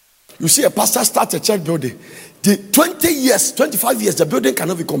 You see, a pastor starts a church building. The 20 years, 25 years, the building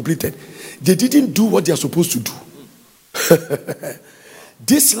cannot be completed. They didn't do what they are supposed to do.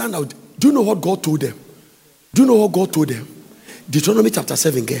 This land out. Do you know what God told them? Do you know what God told them? Deuteronomy chapter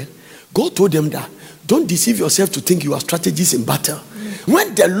 7, girl. God told them that don't deceive yourself to think you are strategists in battle.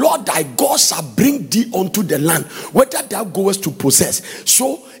 When the Lord thy God shall bring thee unto the land, whether thou goest to possess.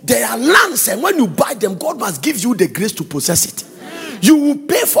 So there are lands, and when you buy them, God must give you the grace to possess it. You will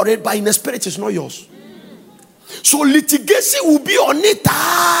pay for it, but in the spirit it's not yours. So litigation will be on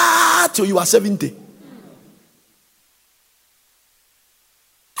it till you are 70.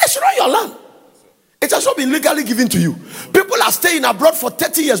 It's not your land. It has not been legally given to you. People are staying abroad for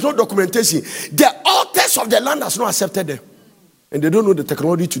 30 years, no documentation. The authors of the land has not accepted them. And they don't know the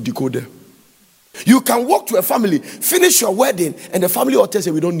technology to decode them. You can walk to a family, finish your wedding, and the family authors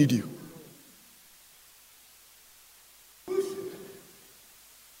say, we don't need you.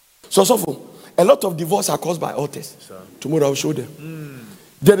 So a lot of divorce are caused by authors. Tomorrow I'll show them.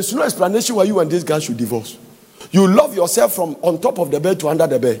 There is no explanation why you and this guy should divorce. You love yourself from on top of the bed to under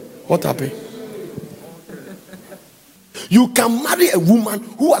the bed. What happened? You can marry a woman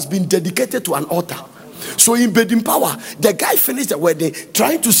who has been dedicated to an altar. So in bed in power, the guy finished the wedding,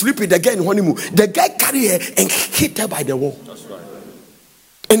 trying to sleep with the girl in honeymoon. The guy carried her and hit her by the wall. That's right.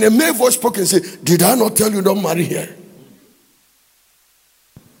 And a male voice spoke and said, did I not tell you don't marry her?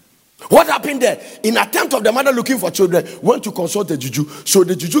 What happened there? In attempt of the mother looking for children, went to consult the juju. So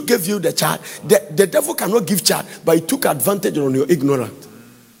the juju gave you the child. The devil cannot give child, but he took advantage on your ignorance.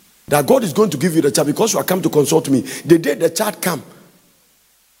 That God is going to give you the child because you are come to consult me. The day the child come,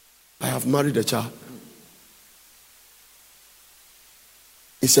 I have married the child.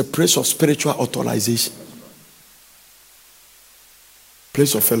 It's a place of spiritual authorization.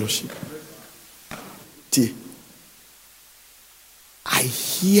 Place of fellowship. I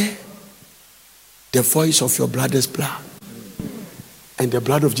hear the voice of your brother's blood and the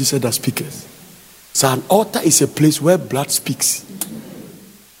blood of Jesus that speaks. So an altar is a place where blood speaks.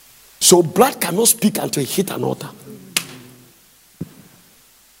 So blood cannot speak until it hit an altar.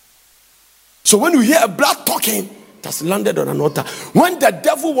 So when you hear a blood talking, it has landed on an altar. When the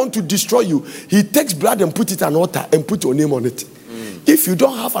devil wants to destroy you, he takes blood and put it on an altar and put your name on it. If you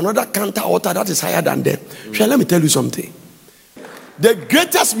don't have another counter altar that is higher than them, let me tell you something. The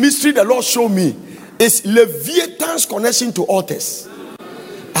greatest mystery the Lord showed me is Leviathan's connection to altars.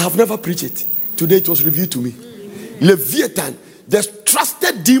 I have never preached it. Today it was revealed to me. Leviathan, the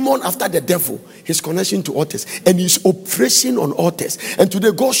trusted demon after the devil, his connection to altars and his operation on altars. And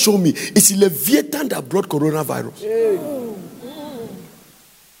today God showed me it's Leviathan that brought coronavirus.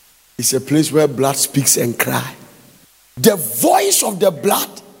 It's a place where blood speaks and cries. The voice of the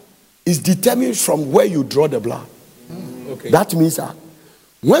blood is determined from where you draw the blood. Okay. That means that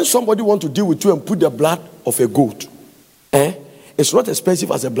when somebody wants to deal with you and put the blood of a goat, it's not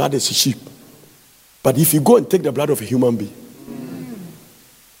expensive as the blood of a sheep. But if you go and take the blood of a human being,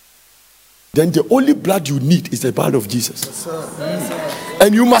 then the only blood you need is the blood of Jesus.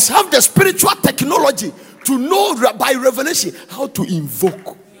 And you must have the spiritual technology to know by revelation how to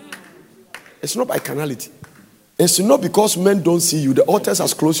invoke. It's not by carnality. It's not because men don't see you. The altars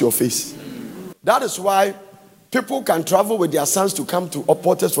has closed your face. That is why people can travel with their sons to come to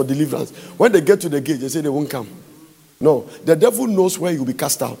altars for deliverance. When they get to the gate, they say they won't come. No, the devil knows where you'll be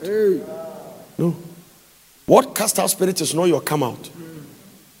cast out. No. What cast out spirit is not your come out.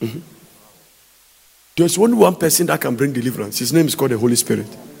 Mm-hmm. There's only one person that can bring deliverance. His name is called the Holy Spirit.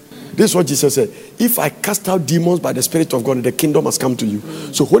 This is what Jesus said. If I cast out demons by the Spirit of God, the kingdom has come to you.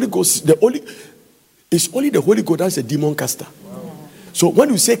 So Holy Ghost, it's only the Holy Ghost that's a demon caster. So when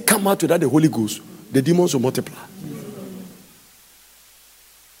you say come out without the Holy Ghost, the demons will multiply.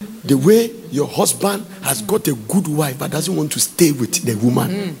 The way your husband has got a good wife but doesn't want to stay with the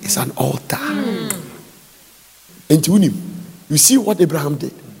woman is an altar. And you see what Abraham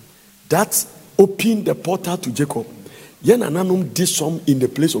did? That opened the portal to Jacob. Yenananum did some in the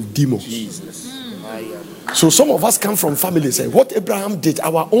place of demons. Jesus. So some of us come from families say what Abraham did,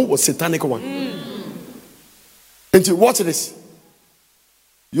 our own was satanic one. And you watch this.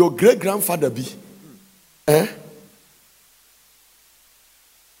 Your great grandfather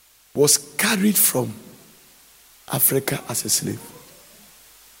was carried from Africa as a slave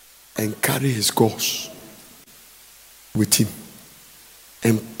and carried his gods with him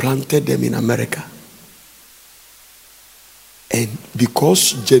and planted them in America. And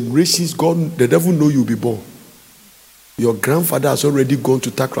because generations gone, the devil know you'll be born. Your grandfather has already gone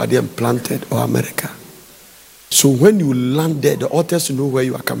to Takrady and planted America. So when you land there, the altars know where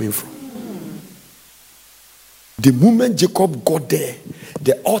you are coming from. The moment Jacob got there,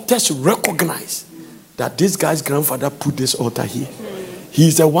 the altars recognized that this guy's grandfather put this altar here.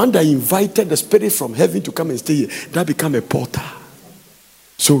 He's the one that invited the spirit from heaven to come and stay here. That became a portal.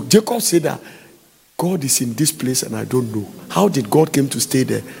 So Jacob said that God is in this place and I don't know. How did God came to stay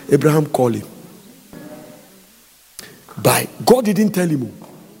there? Abraham called him. God didn't tell him.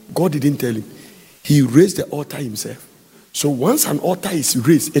 God didn't tell him. He raised the altar himself. So once an altar is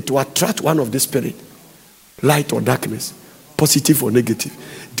raised, it will attract one of the spirit. Light or darkness. Positive or negative.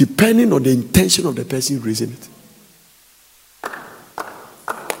 Depending on the intention of the person raising it.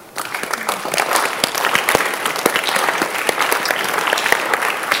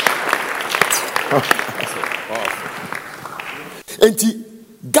 And the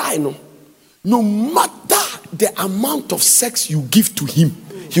guy, no matter the amount of sex you give to him,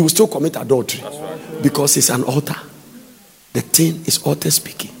 he will still commit adultery. Right. Because it's an altar. The thing is altar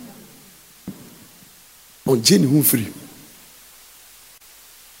speaking. On Jane Humphrey.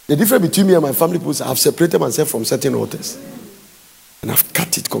 The difference between me and my family people is I've separated myself from certain altars. And I've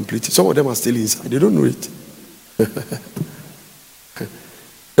cut it completely. Some of them are still inside. They don't know it.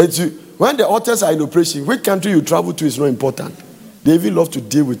 When the altars are in operation, which country you travel to is not important. They even love to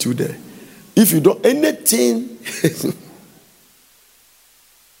deal with you there. If you don't, anything,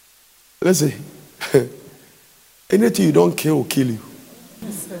 let's say, anything you don't kill will kill you.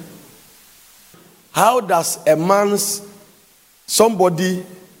 Yes, sir. How does somebody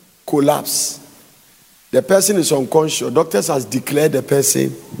collapse? The person is unconscious. Doctors has declared the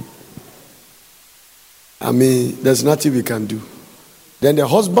person. There's nothing we can do. Then the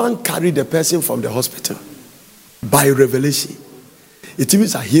husband carried the person from the hospital by revelation. It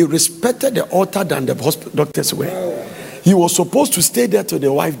means that he respected the altar than the doctors were. He was supposed to stay there till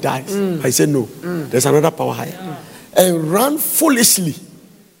the wife dies. I said no. There's another power higher. And ran foolishly.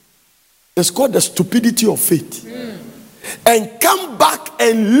 It's called the stupidity of faith. And come back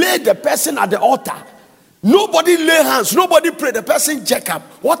and lay the person at the altar. Nobody lay hands. Nobody pray. The person jack up.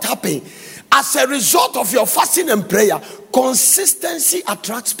 What happened? As a result of your fasting and prayer, consistency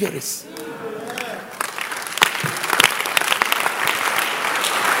attracts spirits.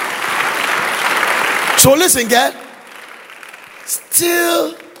 So listen, girl.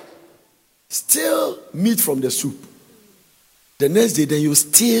 Still meat from the soup. The next day, then you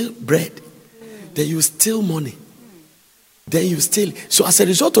steal bread. Then you steal money. Then you steal. So as a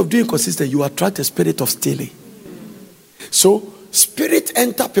result of doing consistent, you attract a spirit of stealing. So spirit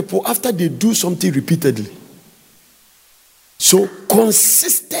enter people after they do something repeatedly. So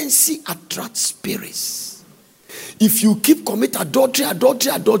consistency attracts spirits. If you keep commit adultery,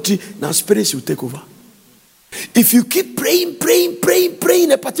 now spirits will take over. If you keep praying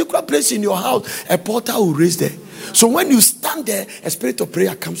in a particular place in your house, a portal will raise there. So when you stand there, a spirit of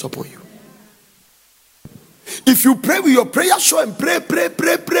prayer comes upon you. If you pray with your prayer show and pray,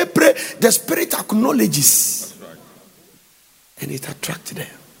 the spirit acknowledges. And it attracts them.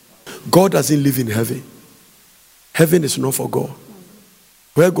 God doesn't live in heaven. Heaven is not for God.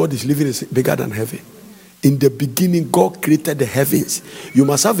 Where God is living is bigger than heaven. In the beginning, God created the heavens. You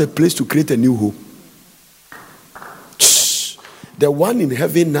must have a place to create a new home. The one in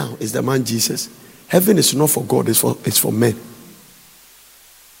heaven now is the man Jesus. Heaven is not for God, it's for men.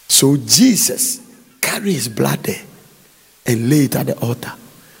 So Jesus carry his blood there and lay it at the altar.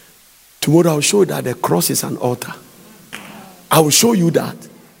 Tomorrow I'll show you that the cross is an altar. I will show you that.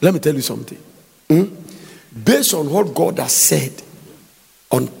 Let me tell you something. Based on what God has said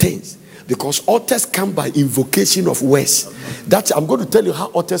on things, because altars come by invocation of words. I'm going to tell you how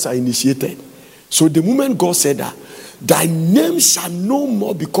altars are initiated. So the moment God said that, thy name shall no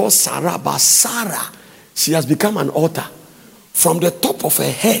more be called Sarah, but Sarah, she has become an altar. From the top of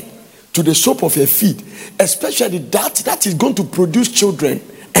her head to the sole of her feet, especially that is going to produce children.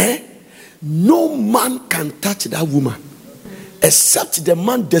 No man can touch that woman except the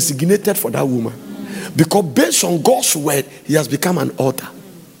man designated for that woman. Because based on God's word, he has become an altar.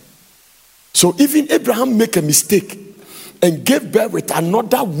 So even Abraham make a mistake and gave birth with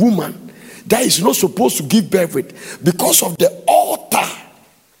another woman that is not supposed to give birth with, because of the altar.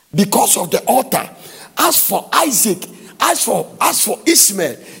 As for Isaac, as for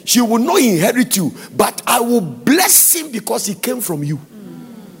Ishmael, she will not inherit you, but I will bless him because he came from you.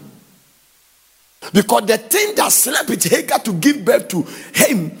 Because the thing that slept with Hagar to give birth to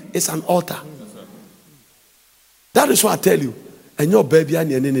him is an altar. That is what I tell you. And your baby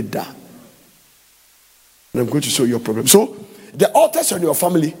and that. And I'm going to show you a problem. So the altars on your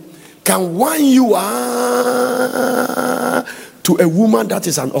family can warn you to a woman that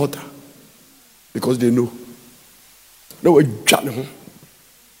is an altar. Because they know. No,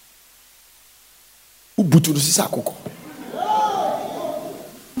 butu sisa koko.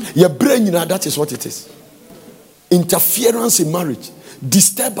 Your brain, that is what it is. Interference in marriage,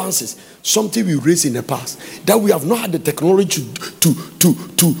 disturbances, something we raised in the past that we have not had the technology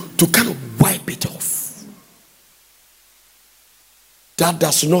to kind of wipe it off. That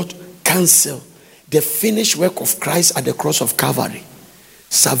does not cancel the finished work of Christ at the cross of Calvary.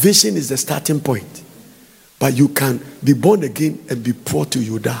 Salvation is the starting point, but you can be born again and be poor till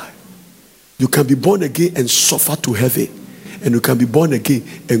you die. You can be born again and suffer to heaven, and you can be born again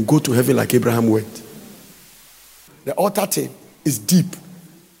and go to heaven like Abraham went. The altar thing is deep.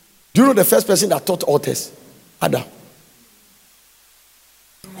 Do you know the first person that taught altars? Adam.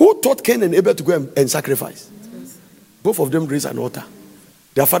 Who taught Cain and Abel to go and sacrifice? Both of them raised an altar.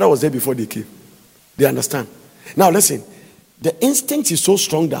 Their father was there before they came. They understand. Now listen, the instinct is so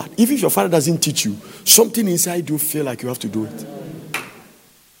strong that even if your father doesn't teach you, something inside you feel like you have to do it.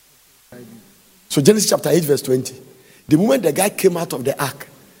 So Genesis chapter 8 verse 20. The moment the guy came out of the ark,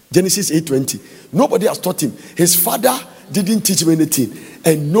 Genesis 8:20, nobody has taught him. His father didn't teach him anything.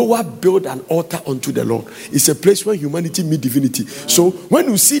 And Noah built an altar unto the Lord. It's a place where humanity meet divinity. So when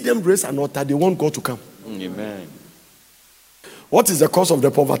you see them raise an altar, they want God to come. Amen. What is the cause of the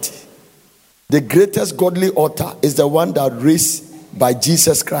poverty? The greatest godly altar is the one that raised by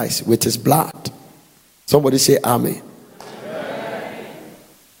Jesus Christ with his blood. Somebody say amen. Amen.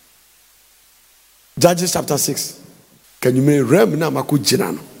 Judges chapter 6. Can you make rem na mako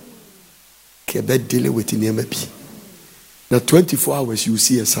jinano? Kebe dealing with in now 24 hours you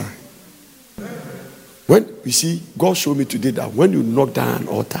see a sign. When you see, God showed me today that when you knock down an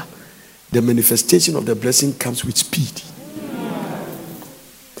altar, the manifestation of the blessing comes with speed.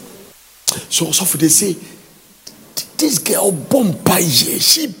 So they say, this girl Bompaye,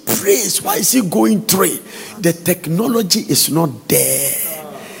 she prays. Why is she going through? The technology is not there.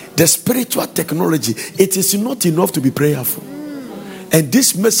 The spiritual technology, it is not enough to be prayerful. And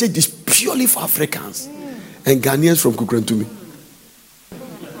this message is purely for Africans and Ghanaians from Kukrantumi.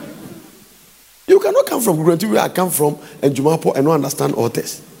 You cannot come from Kukrantumi where I come from and Jumapo and not understand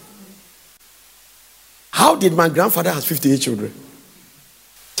altars. How did my grandfather have 58 children?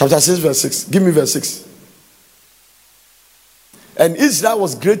 Chapter 6 verse 6. Give me verse 6. And Israel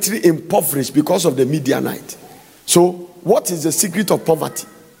was greatly impoverished because of the Midianite. So what is the secret of poverty?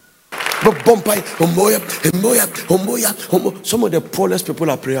 Some of the poorest people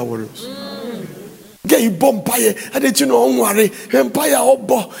are prayer warriors.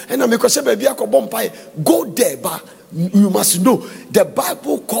 Go there, but you must know the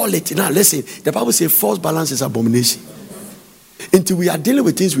Bible call it. Now listen, the Bible says false balance is abomination. Until we are dealing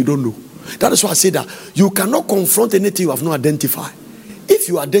with things we don't know. That is why I say that you cannot confront anything you have not identified. If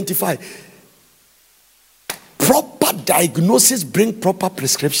you identify, proper diagnosis bring proper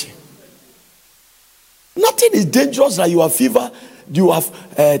prescription. Nothing is dangerous like you have fever, you have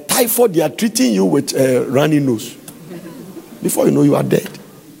typhoid, they are treating you with runny nose. Before you know, you are dead.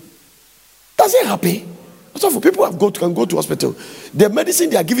 Doesn't happen. So for people who can go to hospital, the medicine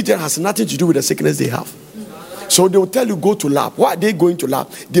they are giving them has nothing to do with the sickness they have. So they will tell you go to lab. Why are they going to lab?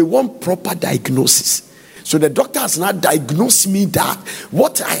 They want proper diagnosis. So the doctor has not diagnosed me that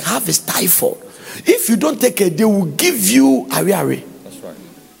what I have is typhoid. If you don't take it, they will give you are. That's right.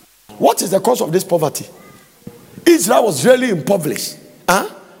 What is the cause of this poverty? Israel was really impoverished.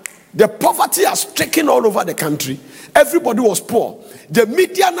 The poverty has stricken all over the country. Everybody was poor. The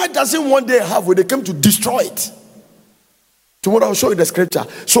Midianite doesn't want they have when they came to destroy it. Tomorrow I'll show you the scripture.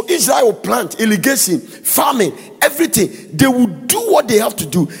 So Israel will plant, irrigation, farming, everything. They will do what they have to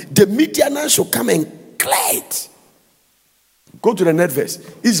do. The Midianites shall come and clear it. Go to the next verse.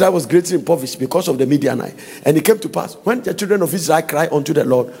 Israel was greatly impoverished because of the Midianite. And it came to pass, when the children of Israel cried unto the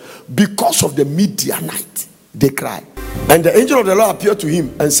Lord, because of the Midianite, they cried. And the angel of the Lord appeared to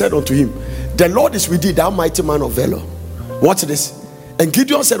him and said unto him, the Lord is with thee, thou mighty man of valor. Watch this. And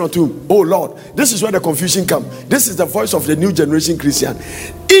Gideon said unto him, oh Lord, this is where the confusion comes. This is the voice of the new generation Christian.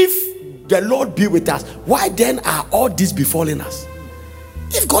 If the Lord be with us, why then are all this befalling us?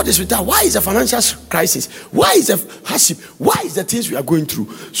 If God is with us, why is the financial crisis? Why is the hardship? Why is the things we are going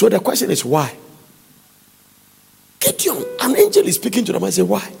through? So the question is why? Gideon, an angel is speaking to them and say,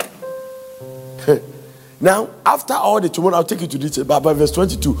 why? Now, after all the tomorrow, I'll take you to this. By verse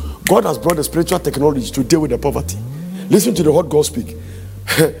 22, God has brought the spiritual technology to deal with the poverty. Listen to the what God speak.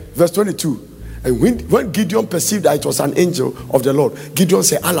 Verse 22. And when Gideon perceived that it was an angel of the Lord, Gideon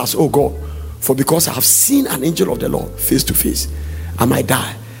said, alas, oh God, for because I have seen an angel of the Lord face to face, I might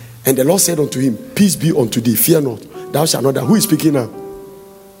die. And the Lord said unto him, peace be unto thee, fear not, thou shalt not die. Who is speaking now?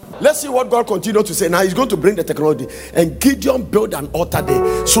 Let's see what God continued to say. Now he's going to bring the technology. And Gideon built an altar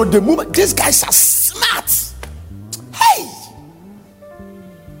there. So the moment, these guys are smart.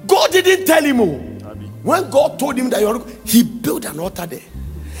 God didn't tell him. When God told him that he built an altar there.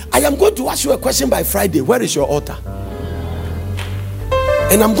 I am going to ask you a question by Friday. Where is your altar?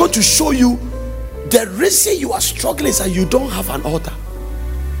 And I'm going to show you the reason you are struggling is that you don't have an altar.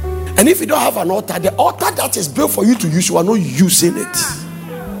 And if you don't have an altar, the altar that is built for you to use, you are not using it.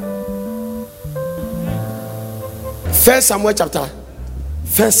 First Samuel,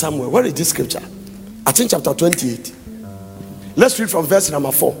 where is this scripture? I think chapter 28. Let's read from verse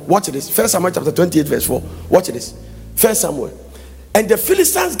number 4. Watch this. First Samuel chapter 28 verse 4. Watch this. First Samuel. And the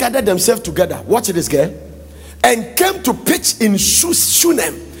Philistines gathered themselves together. Watch this, girl. And came to pitch in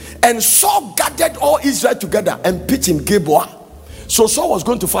Shunem. And Saul gathered all Israel together and pitched in Gilboa. So Saul was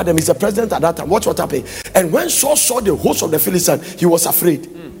going to fight them. He's the president at that time. Watch what happened. And when Saul saw the host of the Philistines, he was afraid.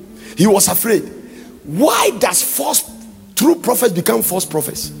 He was afraid. Why does true prophets become false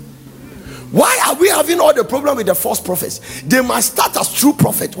prophets? Why are we having all the problem with the false prophets? They must start as true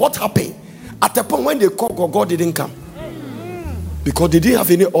prophets. What happened? At the point when they called God, God didn't come. Because they didn't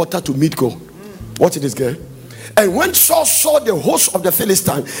have any altar to meet God. Watch this, girl. And when Saul saw the host of the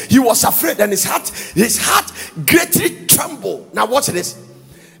Philistines, he was afraid, and his heart greatly trembled. Now watch this.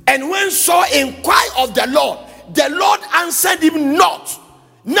 And when Saul inquired of the Lord answered him not,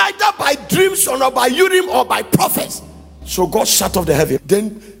 neither by dreams or by Urim or by prophets. So God shut off the heaven. Then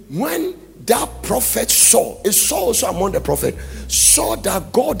when that prophet saw, is Saul also among the prophets, saw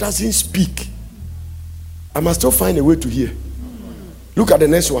that God doesn't speak, I must still find a way to hear. Look at the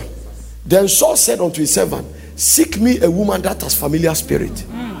next one. Then Saul said unto his servant, seek me a woman that has familiar spirit.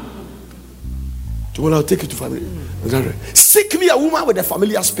 So I'll take you to family. Seek me a woman with a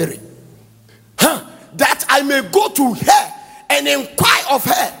familiar spirit, that I may go to her and inquire of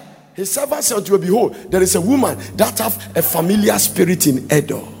her. His servant said unto him, behold, there is a woman that have a familiar spirit in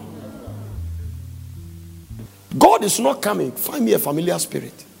Edom. God is not coming. Find me a familiar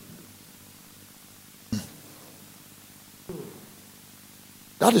spirit.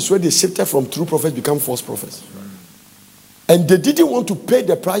 That is where they shifted from true prophets become false prophets. And they didn't want to pay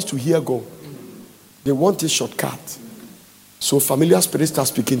the price to hear God. They want a shortcut. So familiar spirits start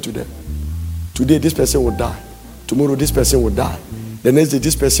speaking to them. Today this person will die. Tomorrow this person will die. The next day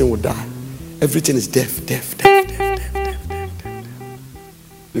this person will die. Everything is death.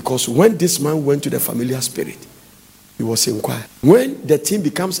 Because when this man went to the familiar spirit, he was inquired. When the thing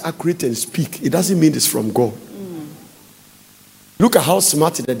becomes accurate and speak, it doesn't mean it's from God. Look at how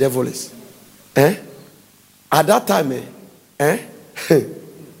smart the devil is. At that time,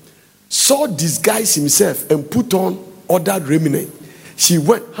 Saul disguised himself and put on other remnant. She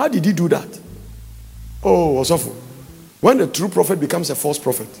went. How did he do that? Oh, it was awful. When the true prophet becomes a false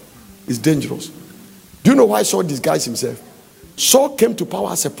prophet, it's dangerous. Do you know why Saul disguised himself? Saul came to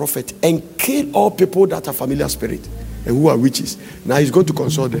power as a prophet and killed all people that are familiar spirit and who are witches. Now he's going to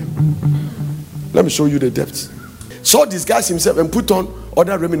consult them. Let me show you the depths. Saul disguised himself and put on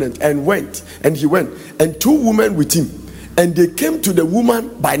other remnant and went. And he went. And two women with him. And they came to the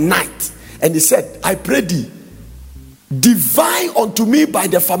woman by night. And he said, I pray thee, divine unto me by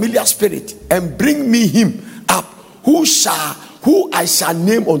the familiar spirit, and bring me him up, who I shall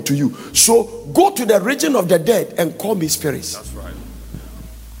name unto you. So go to the region of the dead and call me spirits. That's right.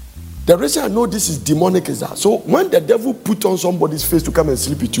 The reason I know this is demonic is that, so when the devil put on somebody's face to come and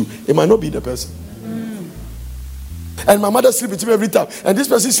sleep with you, it might not be the person. And my mother sleep with me every time, and this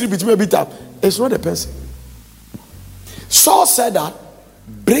person sleep with me every time. It's not the person. Saul said that,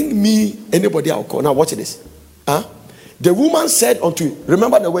 bring me anybody I'll call. Now watch this. The woman said unto him,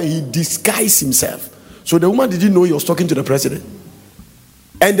 remember the way he disguised himself. So the woman didn't know he was talking to the president.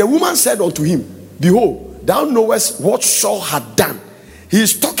 And the woman said unto him, behold, thou knowest what Saul had done. He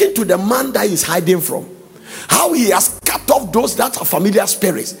is talking to the man that he is hiding from. How he has cut off those that are familiar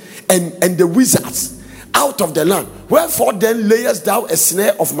spirits and the wizards out of the land. Wherefore then layest thou a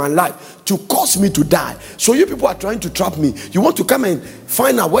snare of my life to cause me to die? So you people are trying to trap me. You want to come and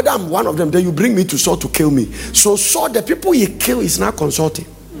find out whether I'm one of them, then you bring me to Saul to kill me. So Saul, the people he killed, is now consulting.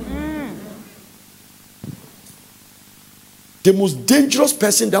 The most dangerous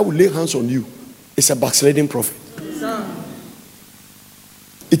person that will lay hands on you is a backsliding prophet.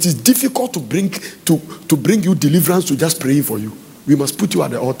 It is difficult to bring you deliverance to just praying for you. We must put you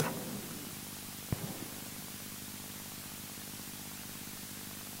at the altar.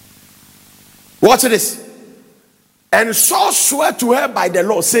 Watch this. And Saul swore to her by the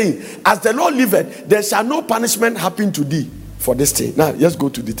Lord, saying, as the Lord liveth, there shall no punishment happen to thee for this thing. Now let's go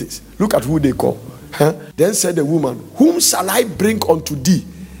to details. Look at who they call. Then said the woman, whom shall I bring unto thee?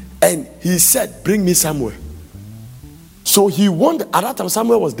 And he said, bring me Samuel. So he warned. At that time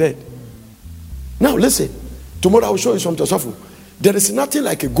Samuel was dead. Now listen, tomorrow I will show you something. There is nothing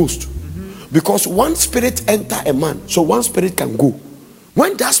like a ghost. Because one spirit enter a man, so one spirit can go.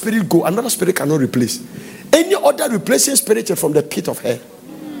 When that spirit go, another spirit cannot replace. Any other replacing spirit is from the pit of hell.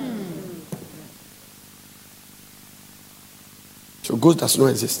 So ghost does not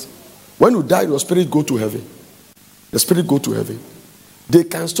exist. When you die, your spirit go to heaven. The spirit go to heaven. They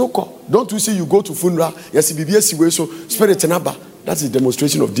can still call. Don't you see you go to funeral? Yes, BBS way so spirit number. That's a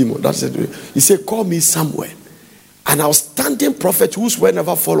demonstration of demon. That's it. He said, call me somewhere. An outstanding prophet whose word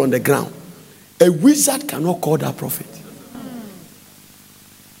never fall on the ground. A wizard cannot call that prophet.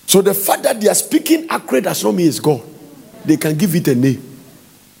 So the fact that they are speaking accurate does not mean it's God. They can give it a name.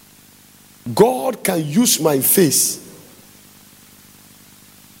 God can use my face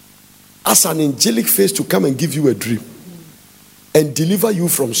as an angelic face to come and give you a dream and deliver you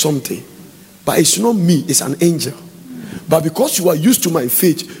from something. But it's not me, it's an angel. But because you are used to my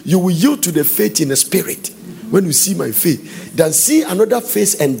faith, you will yield to the faith in the spirit when you see my faith, than see another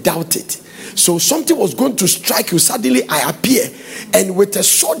face and doubt it. So something was going to strike you. Suddenly I appear, and with a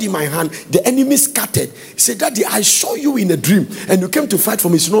sword in my hand, the enemy scattered. He said, Daddy, I saw you in a dream and you came to fight for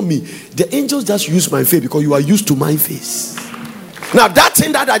me. It's not me. The angels just use my face because you are used to my face. Now that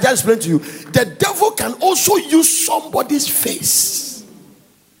thing that I just explained to you, the devil can also use somebody's face.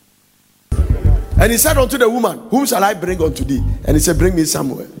 And he said unto the woman, whom shall I bring unto thee? And he said, bring me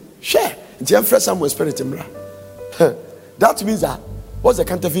Samuel. Share. Samuel spirit. That means that, what's the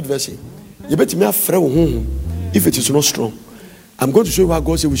counterfeit version? You bet me if it is not strong. I'm going to show you how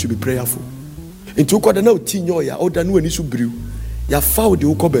God said we should be prayerful. Into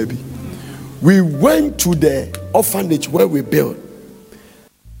baby. We went to the orphanage where we built.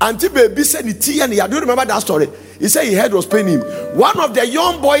 Auntie baby said the tea, and I don't remember that story. He said his head was paining him. One of the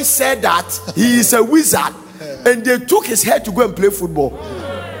young boys said that he is a wizard, and they took his head to go and play football.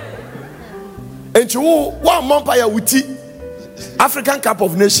 And to one umpire with tea, African Cup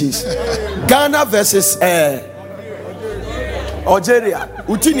of Nations, Ghana versus Algeria.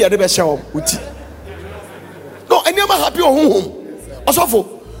 Uti ni adebe show uti. No, any man happy on home.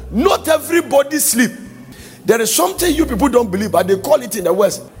 Also, not everybody sleep. There is something you people don't believe, but they call it in the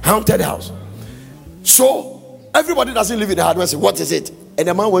West haunted house. So everybody doesn't live in the house. What is it? And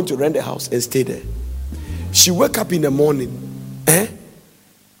the man went to rent the house and stayed there. She woke up in the morning.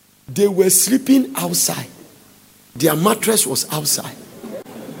 They were sleeping outside. Their mattress was outside.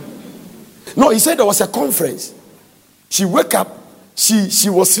 No, he said there was a conference. She woke up. She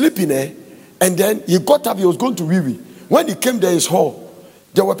was sleeping there, and then he got up. He was going to wee-wee. When he came there, his hall.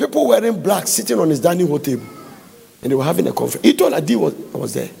 There were people wearing black sitting on his dining hall table, and they were having a conference. He told Adi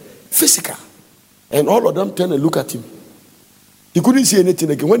was there, physical, and all of them turned and looked at him. He couldn't see anything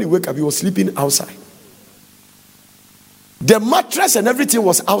again. When he woke up, he was sleeping outside. The mattress and everything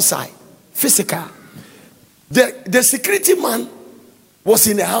was outside, physical. The security man was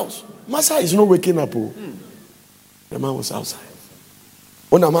in the house. Master is not waking up. Oh. The man was outside.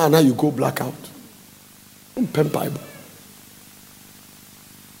 When a man now you go blackout. Pen Bible.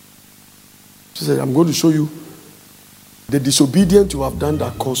 She said, I'm going to show you the disobedience you have done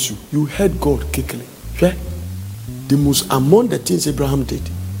that caused you. You heard God quickly. Okay? The most among the things Abraham did,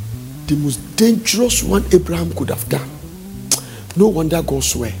 the most dangerous one Abraham could have done. No wonder God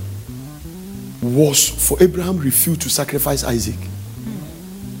swear. Was for Abraham refused to sacrifice Isaac.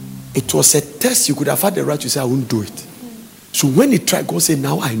 It was a test. You could have had the right to say, I won't do it. So when he tried, God said,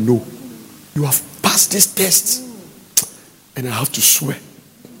 now I know you have passed this test, and I have to swear.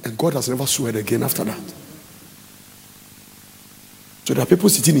 And God has never sworn again after that. So there are people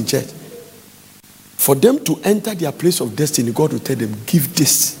sitting in church. For them to enter their place of destiny, God will tell them, give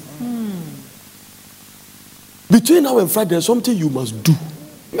this. Between now and Friday, there's something you must do.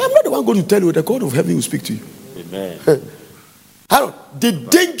 I'm not the one going to tell you. The God of heaven will speak to you. Amen. The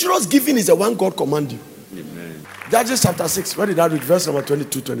dangerous giving is the one God command you. Amen. Judges chapter 6. Where did I read? Verse number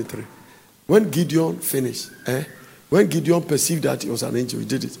 22, 23. When Gideon finished, when Gideon perceived that he was an angel, he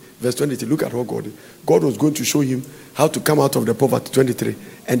did it. Verse 23. Look at what God did. God was going to show him how to come out of the poverty. 23.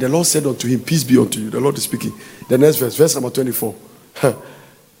 And the Lord said unto him, peace be unto you. The Lord is speaking. The next verse, verse number 24.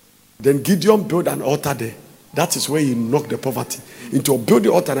 Then Gideon built an altar there. That is where he knocked the poverty into a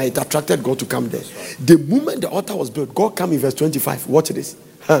building altar, and it attracted God to come there. The moment the altar was built, God came in verse 25. Watch this.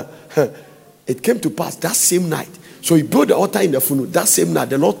 It came to pass that same night. So he built the altar in the funnel. That same night,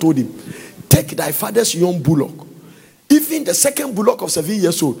 the Lord told him, take thy father's young bullock, even the second bullock of 7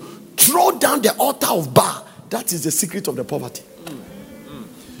 years old, throw down the altar of Baal. That is the secret of the poverty.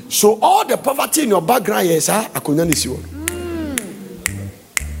 So all the poverty in your background is akonyanisiwo.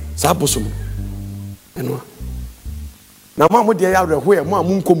 Sabosomo. Eno. Na mama de ya reho e mo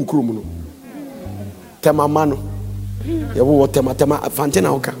amunkom krom no. Temama no. Yeah, what tema fantina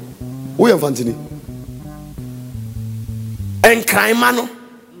oka. Who you fantini? And crime mano.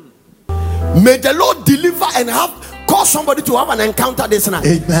 May the Lord deliver and cause somebody to have an encounter this night.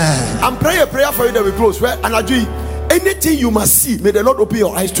 Amen. I'm praying a prayer for you that we close. Where Anaji, anything you must see, may the Lord open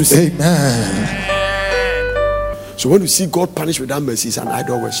your eyes to see. Amen. So when you see God punish without mercy, it's an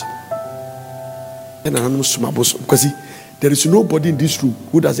idol worship. Because there is nobody in this room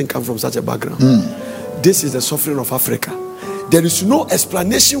who doesn't come from such a background. This is the suffering of Africa. There is no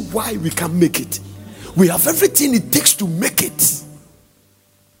explanation why we can make it. We have everything it takes to make it,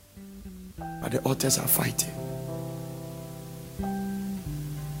 but the altars are fighting.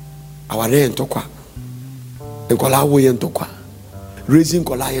 Our entokwa, enkolawo entokwa, raising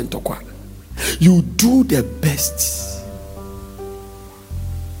kola entokwa. You do the best.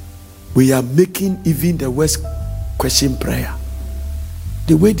 We are making even the worst question prayer.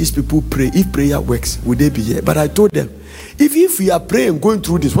 The way these people pray, if prayer works, would they be here? But I told them, if we are praying going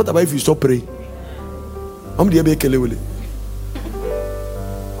through this, what about if you stop praying?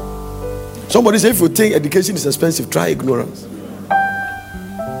 Somebody say, if you think education is expensive, try ignorance.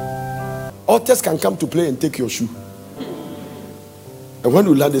 Authors can come to play and take your shoe. And when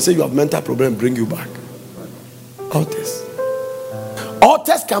you land, they say you have mental problem, bring you back.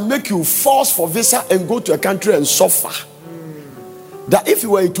 Authors can make you force for visa and go to a country and suffer. That if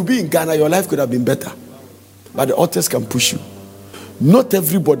you were to be in Ghana, your life could have been better. But the authors can push you. Not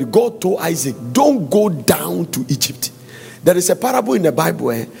everybody. God told Isaac, don't go down to Egypt. There is a parable in the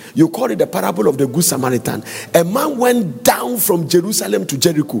Bible. You call it the parable of the Good Samaritan. A man went down from Jerusalem to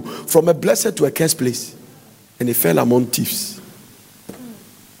Jericho, from a blessed to a cursed place, and he fell among thieves.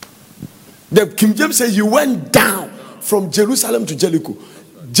 The King James says you went down from Jerusalem to Jericho.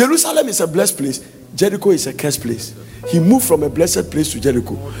 Jerusalem is a blessed place. Jericho is a cursed place. He moved from a blessed place to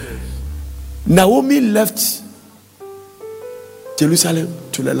Jericho. Naomi left Jerusalem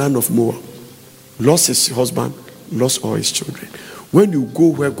to the land of Moab. Lost his husband, lost all his children. When you go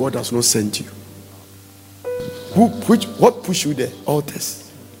where God has not sent you, what pushed you there? Altars.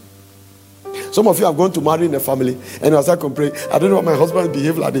 Some of you have gone to marry in a family, and as I complain, I don't know how my husband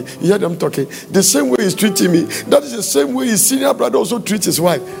behaves like this. You hear them talking. The same way he's treating me, that is the same way his senior brother also treats his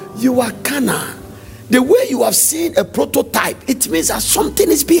wife. You are carnal. The way you have seen a prototype, it means that something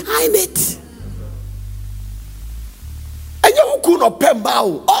is behind it. And you could not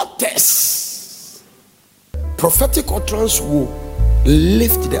pembao altars. Prophetic utterance will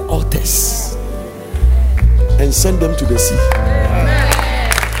lift the altars and send them to the sea.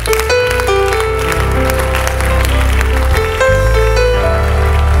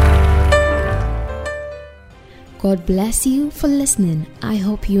 God bless you for listening. I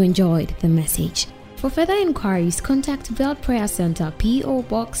hope you enjoyed the message. For further inquiries, contact Veld Prayer Center, P.O.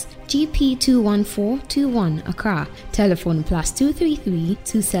 Box GP 21421, Accra. Telephone +233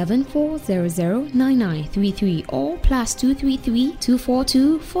 274 009933 or +233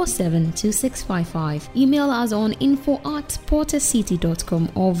 242 472655. Email us on info@portercity.com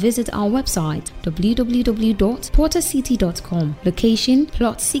or visit our website www.portercity.com. Location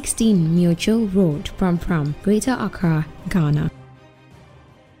Plot 16 Miocho Road, Pram Pram, Greater Accra, Ghana.